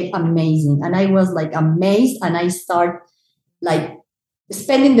behaved, amazing. And I was like amazed. And I start like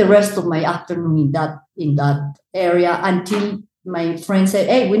spending the rest of my afternoon in that area until my friend said,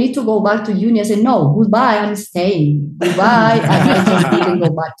 hey, we need to go back to uni. I said, no, goodbye, I'm staying. Goodbye. And I just didn't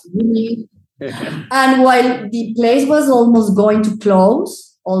go back to uni. And while the place was almost going to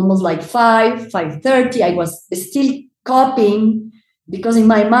close, almost like 5:30, I was still copying, because in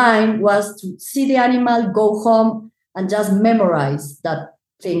my mind was to see the animal, go home, and just memorize that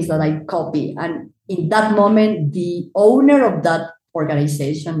things that I copy. And in that moment, the owner of that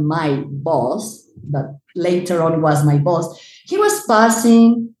organization, my boss, that later on was my boss, he was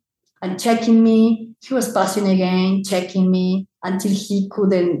passing and checking me. He was passing again, checking me, until he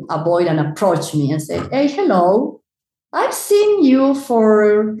couldn't avoid and approach me and said, hey, hello, I've seen you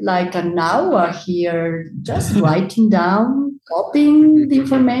for like an hour here, just writing down, copying the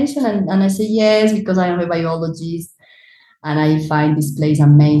information. And I said, yes, because I am a biologist and I find this place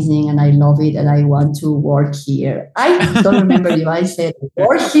amazing and I love it and I want to work here. I don't remember if I said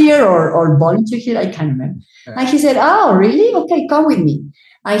work here or volunteer here. I can't remember. And he said, oh, really? Okay, come with me.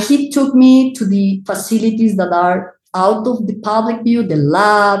 And he took me to the facilities that are out of the public view, the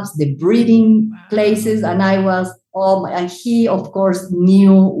labs, the breeding places. And I was, and he, of course,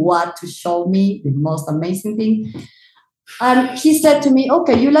 knew what to show me, the most amazing thing. And he said to me,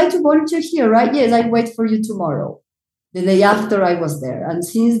 okay, you like to volunteer here, right? Yes, I wait for you tomorrow. The day after I was there. And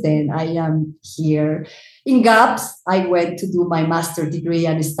since then, I am here. In gaps, I went to do my master's degree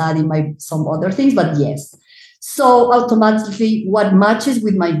and study some other things, but yes. So automatically, what matches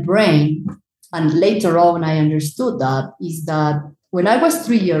with my brain, and later on I understood that, is that when I was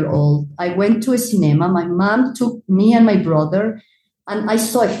 3 years old, I went to a cinema. My mom took me and my brother, and I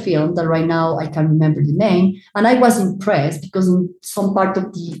saw a film that right now I can't remember the name. And I was impressed because in some part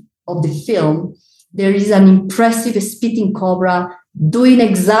of the film, there is an impressive spitting cobra doing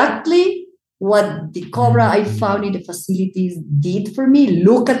exactly what the cobra I found in the facilities did for me.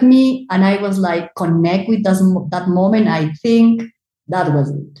 Look at me. And I was like, connect with that moment. I think that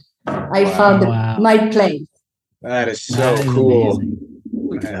was it. I found my place. That is so cool.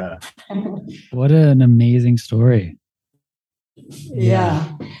 Yeah. What an amazing story.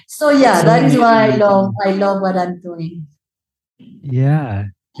 Yeah. So that is why I love what I'm doing. Yeah.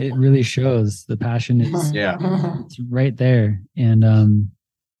 It really shows the passion is it's right there. And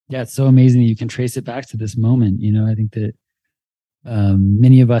it's so amazing that you can trace it back to this moment. You know, I think that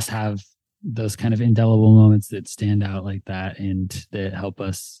many of us have those kind of indelible moments that stand out like that and that help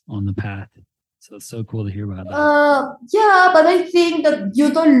us on the path. So it's so cool to hear about that. But I think that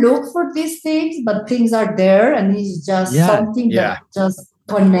you don't look for these things, but things are there, and it's just something that just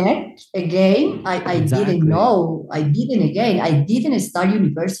connect again. I Exactly. didn't know. I didn't start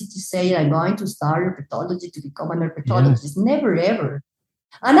university saying I'm going to start herpetology to become an herpetologist. Never, ever.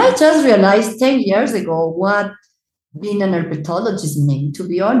 And I just realized 10 years ago what being an herpetologist mean, to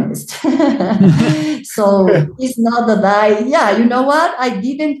be honest. So it's not that you know what? I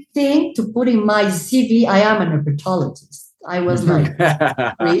didn't think to put in my CV, I am an herpetologist. I was like,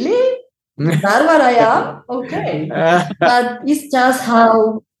 really? Is that what I am? Okay. But it's just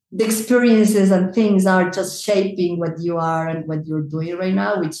how the experiences and things are just shaping what you are and what you're doing right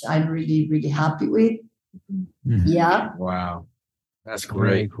now, which I'm really, really happy with. Yeah. Wow. That's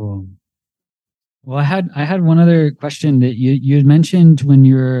Very great. cool. Well, I had one other question that you had mentioned when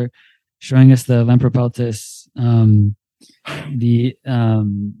you were showing us the Lempropeltis,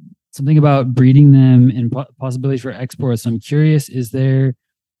 something about breeding them and possibilities for export. So I'm curious: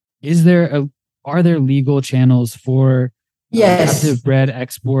 are there legal channels for Yes. captive bred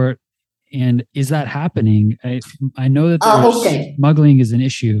export, and is that happening? I know that Okay. smuggling is an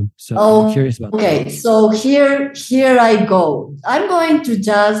issue, so I'm curious about that. Okay, so here I go. I'm going to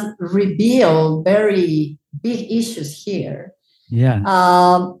just reveal very big issues here. Yeah.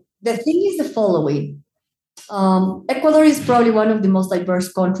 The thing is the following. Ecuador is probably one of the most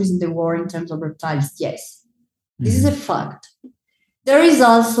diverse countries in the world in terms of reptiles. Yes, this is a fact. There is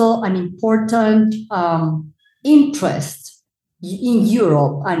also an important interest in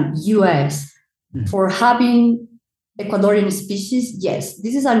Europe and US for having Ecuadorian species. Yes,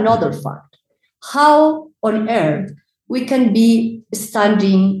 this is another fact. How on earth we can be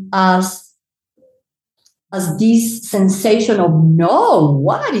standing as this sensation of no,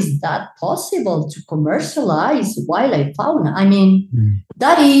 what is that possible to commercialize wildlife fauna? I mean,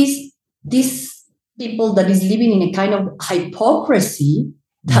 that is these people that is living in a kind of hypocrisy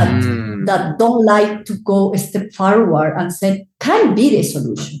that don't like to go a step forward and say, can be the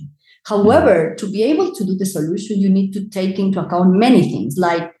solution. However, to be able to do the solution, you need to take into account many things,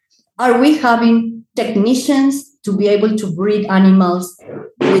 like, are we having technicians to be able to breed animals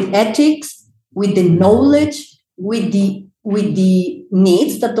with ethics, with the knowledge, with the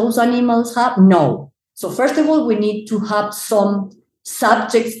needs that those animals have? No. So first of all, we need to have some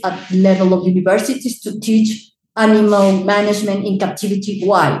subjects at the level of universities to teach animal management in captivity.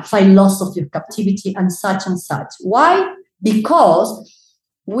 Why? Philosophy of captivity and such and such. Why? Because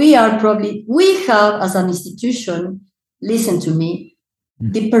we have as an institution, listen to me,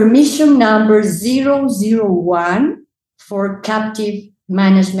 the permission number 001 for captive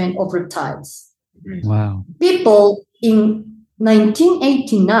management of reptiles. Wow. People in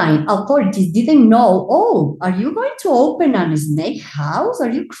 1989, authorities didn't know, oh, are you going to open a snake house?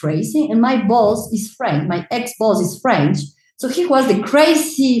 Are you crazy? And my boss is French. My ex-boss is French. So he was the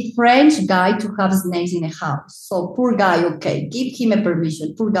crazy French guy to have snakes in a house. So poor guy, okay, give him a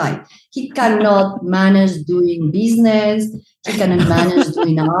permission. Poor guy. He cannot manage doing business. He cannot manage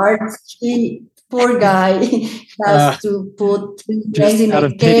doing art. Poor guy has to put snakes in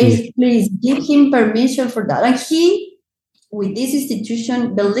a cage. Please give him permission for that. And he, with this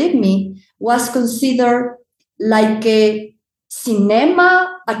institution, believe me, was considered like a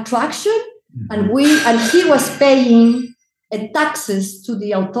cinema attraction, and he was paying taxes to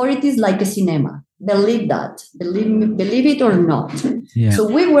the authorities like a cinema. Believe that. Believe it or not. Yeah. So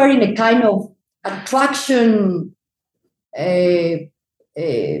we were in a kind of attraction like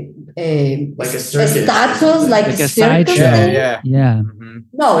a circus status, like a circus thing. Yeah.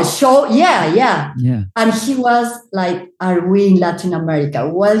 No, a show. Yeah. And he was like, are we in Latin America?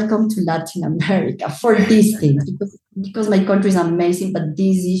 Welcome to Latin America for these things, because my country is amazing, but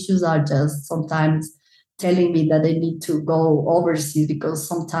these issues are just sometimes telling me that I need to go overseas, because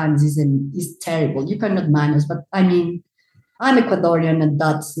sometimes it's terrible. You cannot manage. But I mean, I'm Ecuadorian, and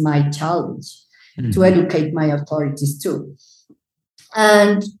that's my challenge, to educate my authorities too.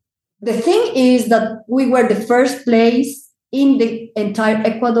 And the thing is that we were the first place in the entire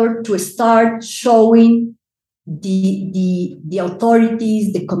Ecuador to start showing the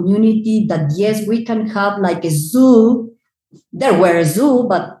authorities, the community, that yes, we can have like a zoo. There were a zoo,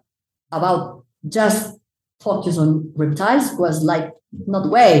 but about just focus on reptiles was like not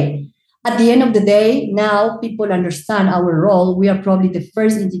way. At the end of the day, now people understand our role. We are probably the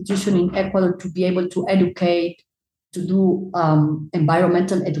first institution in Ecuador to be able to educate, to do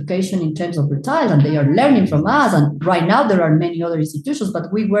environmental education in terms of reptiles, and they are learning from us. And right now there are many other institutions,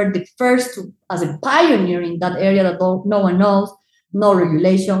 but we were the first as a pioneer in that area that no one knows, no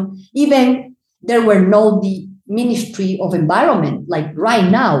regulation. Even there were the Ministry of Environment. Like right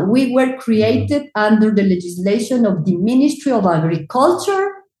now, we were created under the legislation of the Ministry of Agriculture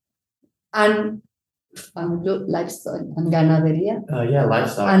and livestock and ganadería.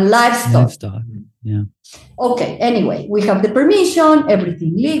 Livestock. And livestock. Yeah. Okay, anyway, we have the permission,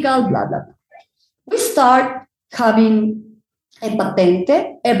 everything legal, blah, blah, blah. We start having a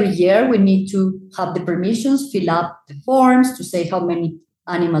patente. Every year we need to have the permissions, fill up the forms to say how many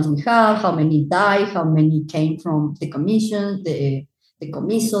animals we have, how many die, how many came from the commission, the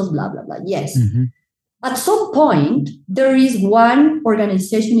commissos, blah, blah, blah. Yes. Mm-hmm. At some point, there is one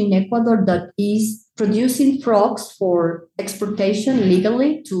organization in Ecuador that is producing frogs for exportation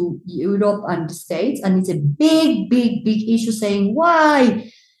legally to Europe and the States. And it's a big, big, big issue saying,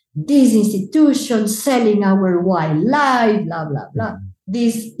 why these institutions selling our wildlife, blah, blah, blah.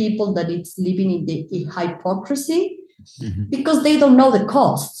 These people that it's living in the hypocrisy because they don't know the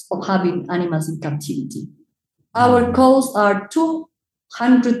costs of having animals in captivity. Our costs are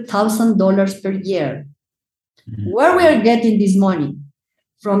 $200,000 per year. Where we are getting this money?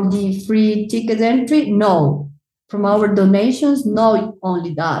 From the free ticket entry? No. From our donations? No,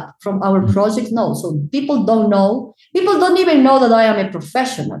 only that. From our projects? No. So people don't know. People don't even know that I am a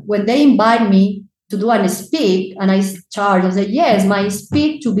professional. When they invite me to do a speak and I charge, I say, yes, my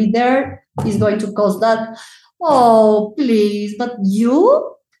speak to be there is going to cost that. Oh, please, but are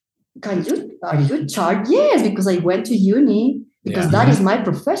you charged? Yes, because I went to uni, because that is my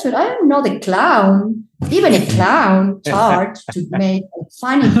profession. I am not a clown. Even a clown charged to make a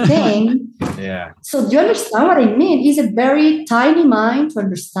funny thing. Yeah. So do you understand what I mean? It's a very tiny mind to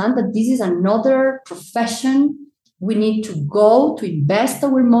understand that this is another profession. We need to go to invest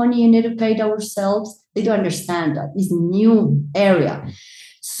our money and educate ourselves. They don't understand that. It's a new area.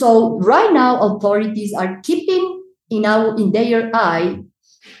 So right now, authorities are keeping in their eye,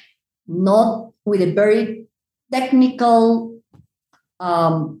 not with a very technical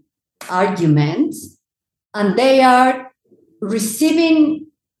arguments, and they are receiving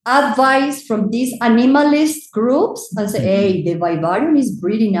advice from these animalist groups and say, hey, the Vivarium is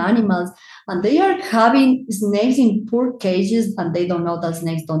breeding animals, and they are having snakes in poor cages, and they don't know that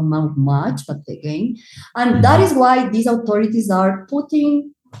snakes don't mount much, but again, and that is why these authorities are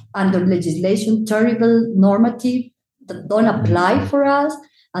putting under legislation terrible normative that don't apply for us.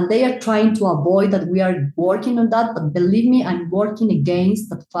 And they are trying to avoid that. We are working on that. But believe me, I'm working against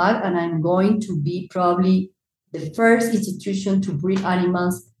that fact. And I'm going to be probably the first institution to breed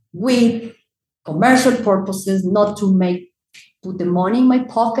animals with commercial purposes, not to put the money in my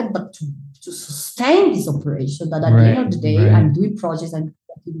pocket, but to sustain this operation. That at the end of the day, I'm doing projects and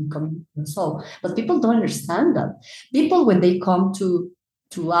so. But people don't understand that. People, when they come to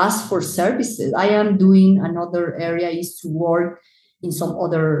ask for services, I am doing another area is to work in some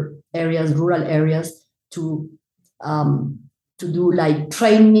other areas, rural areas, to do like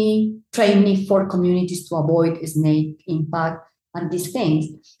training for communities to avoid snake impact and these things.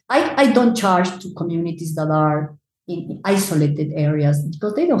 I don't charge to communities that are in isolated areas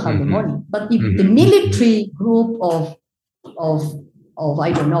because they don't have the money. But if the military group of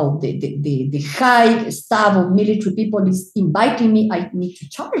I don't know, the high staff of military people is inviting me, I need to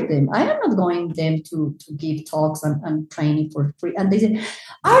charge them. I am not going them to give talks and training for free. And they say,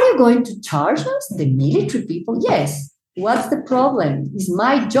 are you going to charge us, the military people? Yes. What's the problem? It's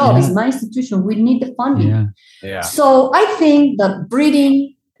my job. It's my institution. We need the funding. Yeah. So I think that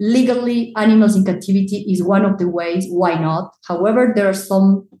breeding legally animals in captivity is one of the ways. Why not? However, there are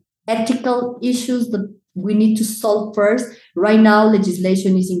some ethical issues that we need to solve first. Right now,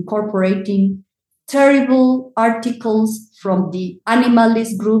 legislation is incorporating terrible articles from the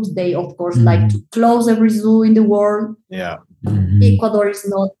animalist groups. They, of course, like to close every zoo in the world. Yeah. Ecuador is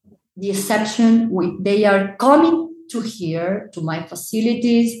not the exception. They are coming to here, to my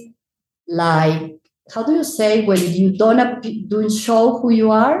facilities, like, how do you say, when you don't show who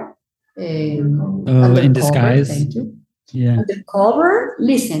you are? In disguise. Thank you. Yeah.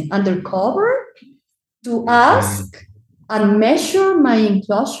 Undercover to ask and measure my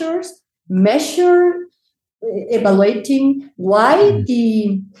enclosures, evaluating why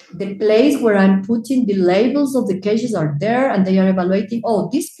the place where I'm putting the labels of the cages are there, and they are evaluating,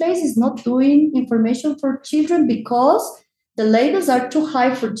 this place is not doing information for children because the labels are too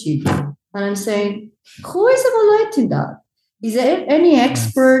high for children. And I'm saying, who is evaluating that? Is there any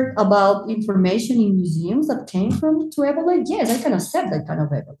expert about information in museums that came from to evaluate? Yes, I can accept that kind of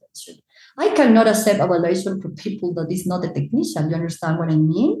evaluation. I cannot accept evaluation for people that is not a technician. You understand what I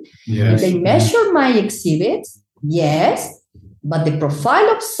mean? Yes. If they measure my exhibits, yes, but the profile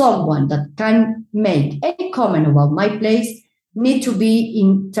of someone that can make any comment about my place need to be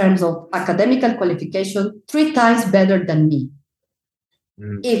in terms of academic qualification 3 times better than me.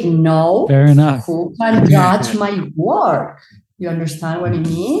 If no, fair enough. Who can judge my work? You understand what I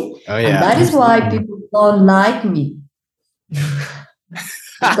mean? Oh, yeah. And that is why people don't like me.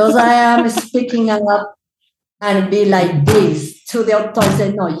 Because I am speaking up and be like this to the authorities.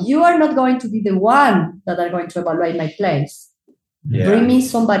 Say, no, you are not going to be the one that are going to evaluate my place. Yeah. Bring me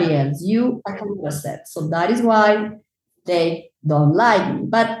somebody else. You are can accept. So that is why they don't like me.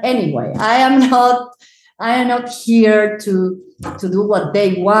 But anyway, I am not here to do what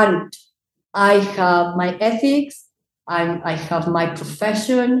they want. I have my ethics. I have my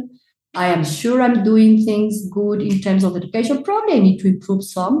profession. I am sure I'm doing things good in terms of education. Probably I need to improve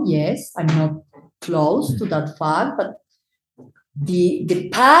some. Yes, I'm not close to that fact, but the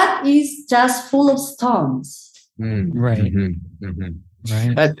path is just full of stones. Right.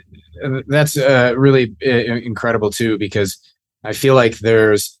 Right. That's really incredible too, because I feel like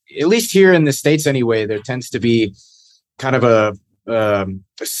there's, at least here in the States anyway, there tends to be kind of a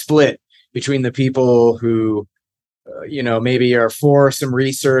split between the people who maybe are for some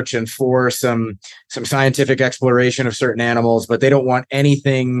research and for some scientific exploration of certain animals, but they don't want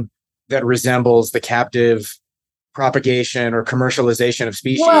anything that resembles the captive propagation or commercialization of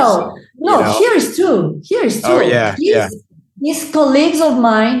species. Well, no, here's two. Oh, yeah, These colleagues of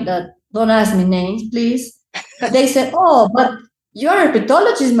mine that don't ask me names, please. They said, "Oh, but you're a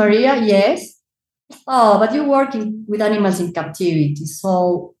herpetologist, Maria." Yes. "Oh, but you're working with animals in captivity."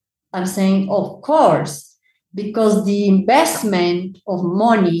 So I'm saying, of course, because the investment of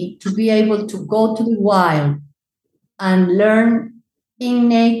money to be able to go to the wild and learn in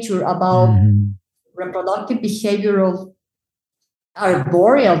nature about reproductive behavior of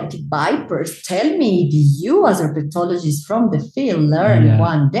arboreal vipers. Tell me, do you as a herpetologist from the field learn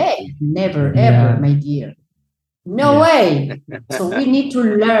one day? Never, ever, my dear. No way. So we need to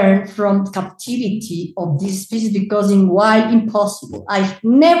learn from captivity of this species, because in wild, impossible. I've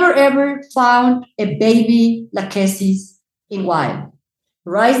never, ever found a baby lachesis in wild.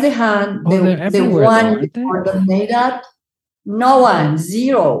 Raise the hand. The one that made that? No one,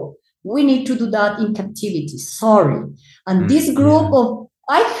 zero. We need to do that in captivity. Sorry. And this group of,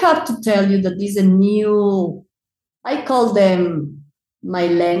 I have to tell you that this is a new, I call them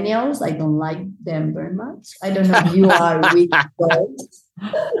millennials. I don't like them very much. I don't know if you are with those.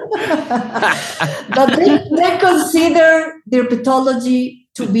 But they consider their pathology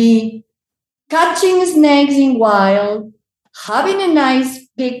to be catching snakes in wild, having a nice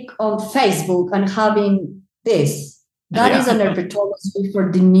pic on Facebook, and having this. That is an herpetology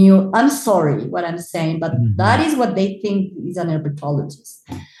for the new. I'm sorry what I'm saying, but that is what they think is an herpetologist.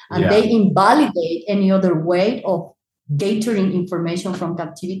 And they invalidate any other way of gathering information from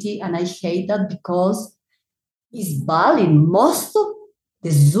captivity. And I hate that, because it's valid. Most of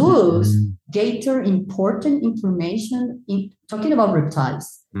the zoos gather important information in talking about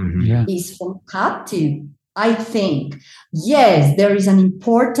reptiles. Is from captive. I think, yes, there is an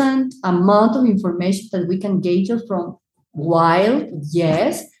important amount of information that we can gather from wild,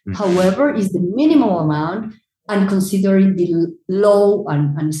 yes. However, is the minimum amount, and considering the low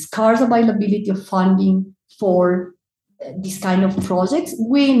and scarce availability of funding for this kind of projects,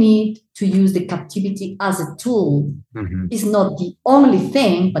 we need to use the captivity as a tool. It's not the only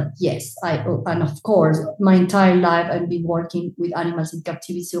thing, but yes, and of course, my entire life I've been working with animals in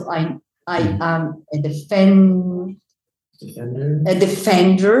captivity, so I am a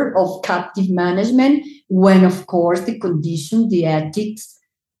defender of captive management, when of course the condition, the ethics,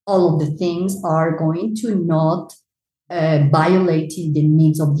 all of the things are going to not violating the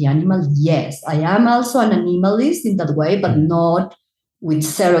needs of the animal. Yes, I am also an animalist in that way, but not with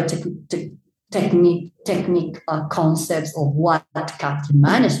technique concepts of what captive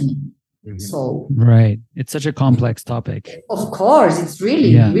management. So right, it's such a complex topic. Of course, it's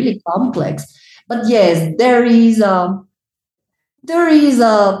really really complex. But yes, there is a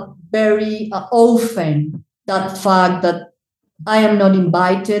very often that fact that I am not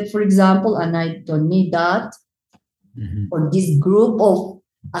invited, for example, and I don't need that, or this group of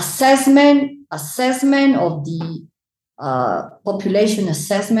assessment of the population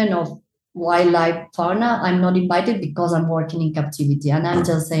assessment of wildlife fauna. I'm not invited because I'm working in captivity, and I'm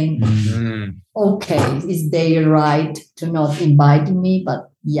just saying, okay, it's their right to not invite me, but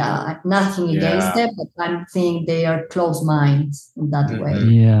nothing against them, but I'm saying they are closed minds in that way.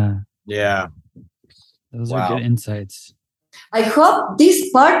 Those are good insights. I hope this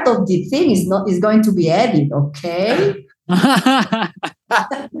part of the thing is going to be edited, okay?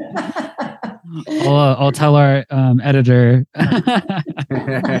 I'll tell our editor.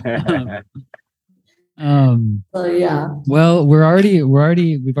 Well, we've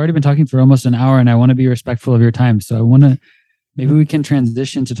already been talking for almost an hour, and I want to be respectful of your time. So maybe we can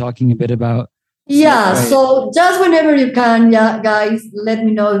transition to talking a bit about Yeah, so just whenever you can, guys, let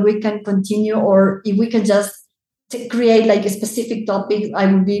me know if we can continue or if we can just create like a specific topic.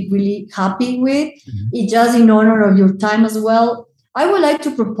 I would be really happy with it, just in honor of your time as well. I would like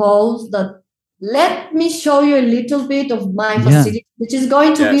to propose that let me show you a little bit of my facility, which is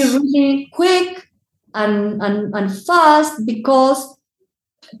going to be really quick and fast, because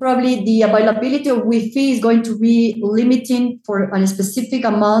probably the availability of Wi-Fi is going to be limiting for a specific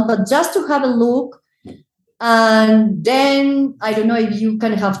amount, but just to have a look. And then I don't know if you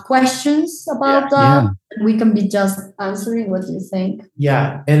can have questions about that. We can be just answering. What do you think?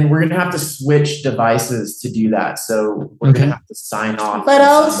 Yeah, and we're going to have to switch devices to do that. So we're going to have to sign off. But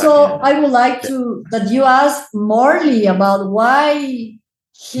also, I would like to that you ask Morley about why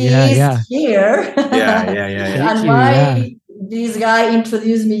he is here. And why this guy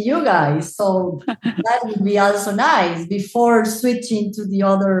introduced me you guys. So that would be also nice before switching to the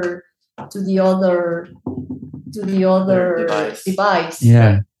other device.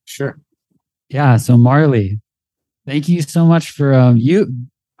 Yeah, sure. Yeah. So Marley, thank you so much for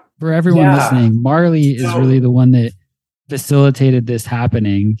for everyone listening. Marley is really the one that facilitated this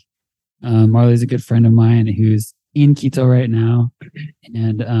happening. Marley's a good friend of mine who's in Quito right now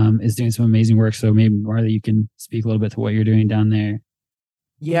and is doing some amazing work. So maybe Marley, you can speak a little bit to what you're doing down there.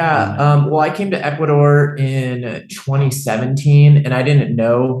 Yeah. Well, I came to Ecuador in 2017 and I didn't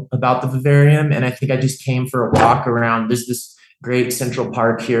know about the Vivarium. And I think I just came for a walk around. There's this great central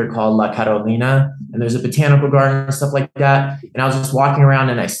park here called La Carolina, and there's a botanical garden and stuff like that. And I was just walking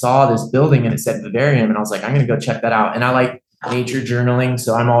around and I saw this building and it said Vivarium. And I was like, I'm going to go check that out. And I like nature journaling.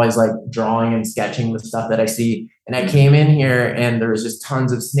 So I'm always like drawing and sketching the stuff that I see. And I came in here and there was just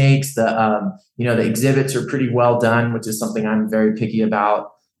tons of snakes. The exhibits are pretty well done, which is something I'm very picky about.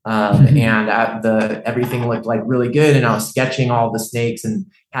 Everything looked like really good. And I was sketching all the snakes and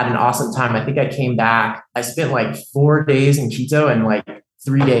had an awesome time. I think I came back. I spent like 4 days in Quito and like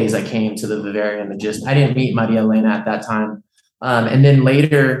 3 days I came to the Vivarium and I didn't meet María Elena at that time. And then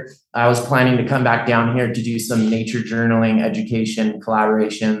later I was planning to come back down here to do some nature journaling, education,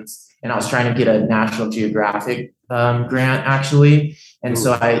 collaborations. And I was trying to get a National Geographic grant actually. And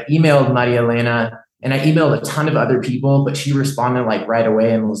so I emailed María Elena and I emailed a ton of other people, but she responded like right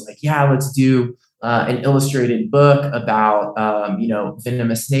away and was like, yeah, let's do an illustrated book about,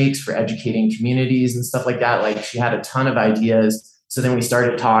 venomous snakes for educating communities and stuff like that. Like she had a ton of ideas. So then we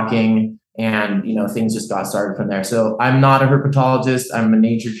started talking and, things just got started from there. So I'm not a herpetologist. I'm a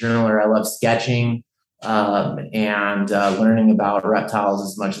nature journaler. I love sketching and learning about reptiles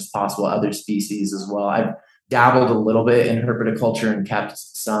as much as possible, other species as well. I've dabbled a little bit in herpetoculture and kept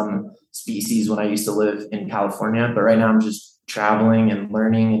some species when I used to live in California, but right now I'm just traveling and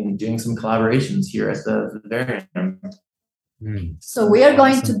learning and doing some collaborations here at the Vivarium. So we are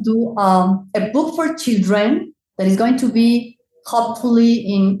going to do a book for children that is going to be hopefully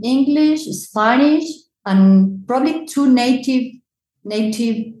in English, Spanish, and probably 2 native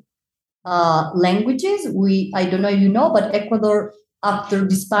languages. I don't know if you know, but Ecuador, after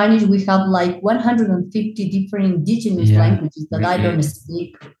the Spanish, we have like 150 different indigenous languages that I don't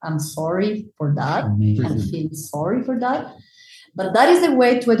speak. I'm sorry for that. I feel sorry for that. But that is a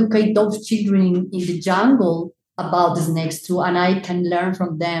way to educate those children in the jungle about the snakes too. And I can learn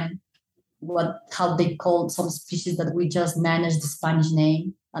from them how they call some species that we just manage the Spanish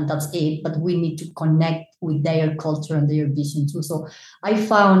name and that's it. But we need to connect with their culture and their vision too. So I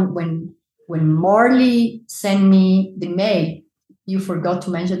found when Morley sent me the mail, you forgot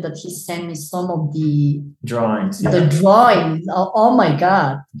to mention that he sent me some of the drawings. The drawings. Oh my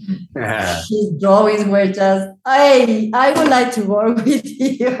God. His drawings were just, I would like to work with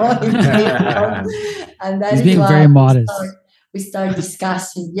you. And that He's being very modest. We start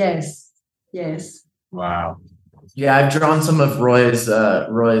discussing. Yes. Wow. Yeah, I've drawn some of Roy's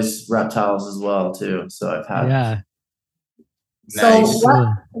reptiles as well too. So I've had. Yeah. So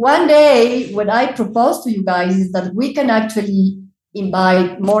one day, what I propose to you guys is that we can actually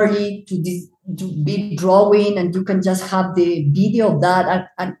invite Morley to be drawing, and you can just have the video of that,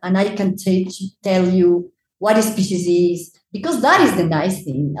 and I can tell you what a species is, because that is the nice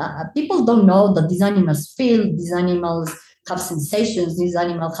thing. People don't know that these animals feel, these animals have sensations, these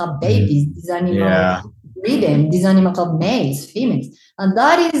animals have babies, these animals rhythm, these animals have males, females, and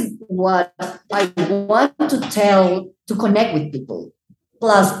that is what I want to connect with people.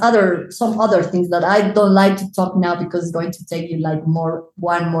 Plus some other things that I don't like to talk now because it's going to take you like 1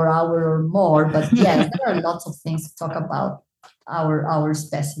 more hour or more. But yes, there are lots of things to talk about our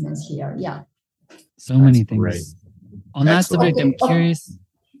specimens here. Yeah. So many things. Great. On that subject, I'm curious.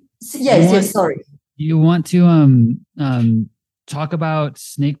 Yes, sorry. You want to talk about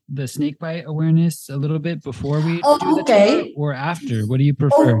the snakebite awareness a little bit before we do the Okay. tour, or after? What do you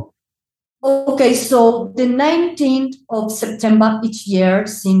prefer? Okay, so the 19th of September each year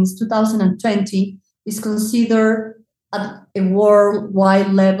since 2020 is considered at a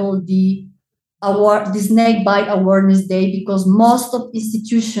worldwide level the Snakebite Awareness Day, because most of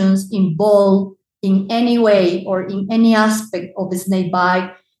institutions involved in any way or in any aspect of the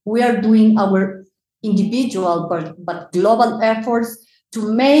snakebite, we are doing our individual but global efforts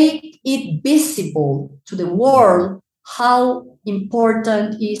to make it visible to the world how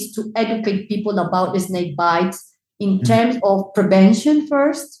important it is to educate people about the snake bites in terms of prevention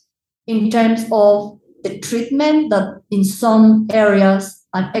first, in terms of the treatment that in some areas,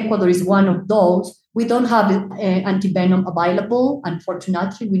 and Ecuador is one of those, we don't have antivenom available.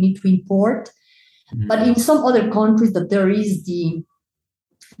 Unfortunately, we need to import. But in some other countries that there is the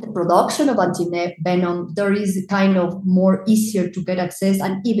production of antivenom, there is kind of more easier to get access.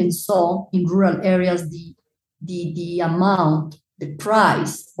 And even so, in rural areas, the amount, the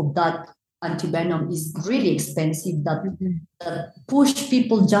price of that antivenom is really expensive, that push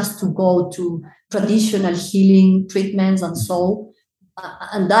people just to go to traditional healing treatments and so.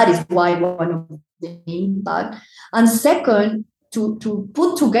 And that is why one of the impact. And second, to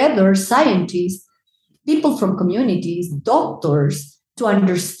put together scientists, people from communities, doctors, to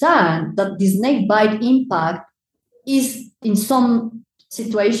understand that the snake bite impact is in some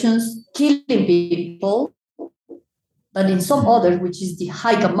situations killing people, but in some others, which is the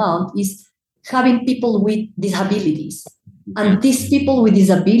high amount, is having people with disabilities. And these people with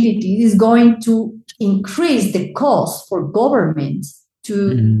disabilities is going to increase the cost for governments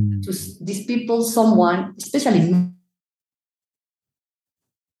to these people, someone, especially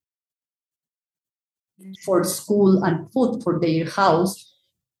for school and food for their house,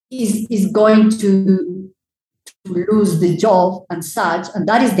 is going to lose the job and such. And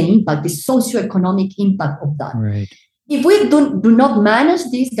that is the impact, the socioeconomic impact of that. Right. If we do not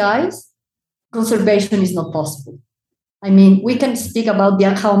manage these guys, conservation is not possible. I mean, we can speak about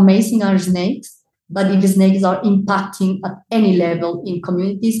how amazing are snakes, but if snakes are impacting at any level in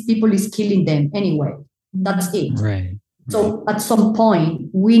communities, people is killing them anyway. That's it. Right. So at some point,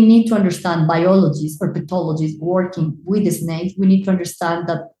 we need to understand, biologists or pathologists working with the snakes, we need to understand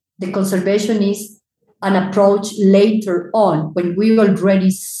that the conservation is an approach later on when we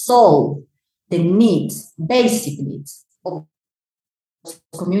already solve the needs, basic needs of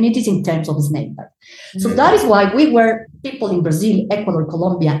communities in terms of snakebite. So that is why we were people in Brazil, Ecuador,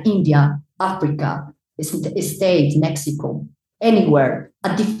 Colombia, India, Africa, States, Mexico, anywhere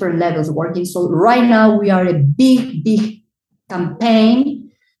at different levels working. So right now we are a big campaign.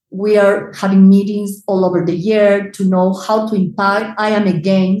 We are having meetings all over the year to know how to impact. I am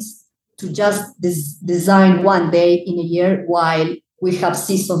against to just design one day in a year while we have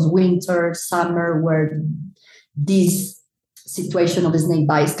seasons, winter, summer, where this situation of snake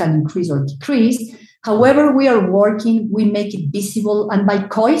bites can increase or decrease. However, we are working, we make it visible, and by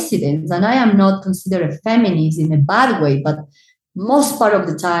coincidence, and I am not considered a feminist in a bad way, but most part of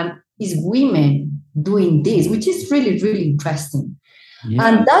the time is women doing this, which is really interesting. Yeah.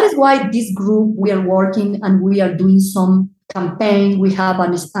 And that is why this group, we are working and we are doing some campaign. We have a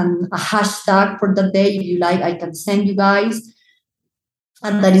hashtag for the day. If you like, I can send you guys.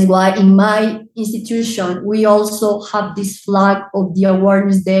 And that is why in my institution, we also have this flag of the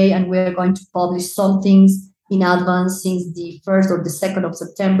Awareness Day, and we're going to publish some things in advance since the 1st or the 2nd of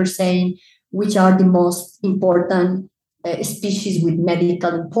September, saying which are the most important species with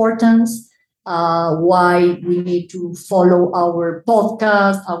medical importance, why we need to follow our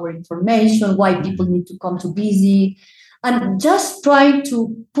podcast, our information, why people need to come to visit, and just try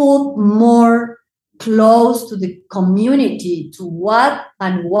to put more close to the community to what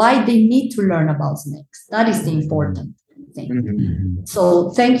and why they need to learn about snakes. That is the important thing. Mm-hmm. So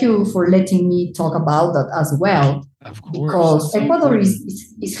thank you for letting me talk about that as well. Of course. Because Ecuador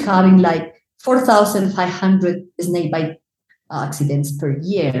is having like 4,500 snakebite accidents per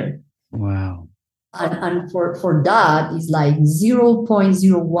year. Wow. And for that is like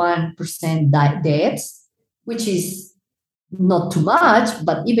 0.01% deaths, which is not too much,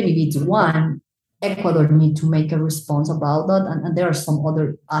 but even if it's one, Ecuador need to make a response about that. And there are some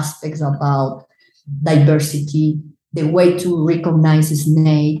other aspects about diversity, the way to recognize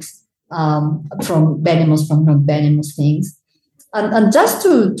snakes from venomous, from non-venomous things. And just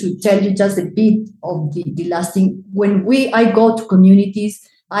to tell you just a bit of the last thing, when I go to communities,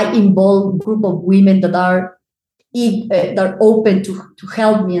 I involve a group of women that are open to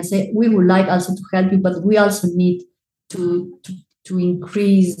help me and say, we would like also to help you, but we also need to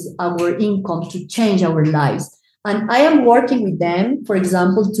increase our income, to change our lives. And I am working with them, for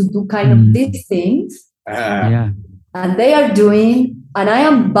example, to do kind of these things. And they are doing, and I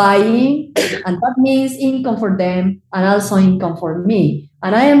am buying, and that means income for them and also income for me.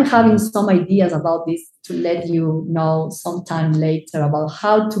 And I am having some ideas about this to let you know sometime later about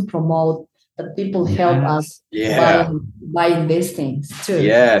how to promote that people help us buying these things too.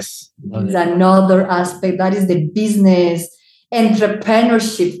 Yes. It's another aspect that is the business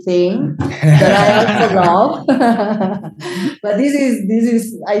entrepreneurship thing that I also love. But this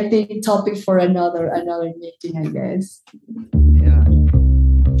is I think topic for another meeting, I guess. Yeah.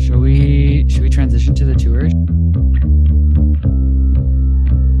 Should we transition to the tour?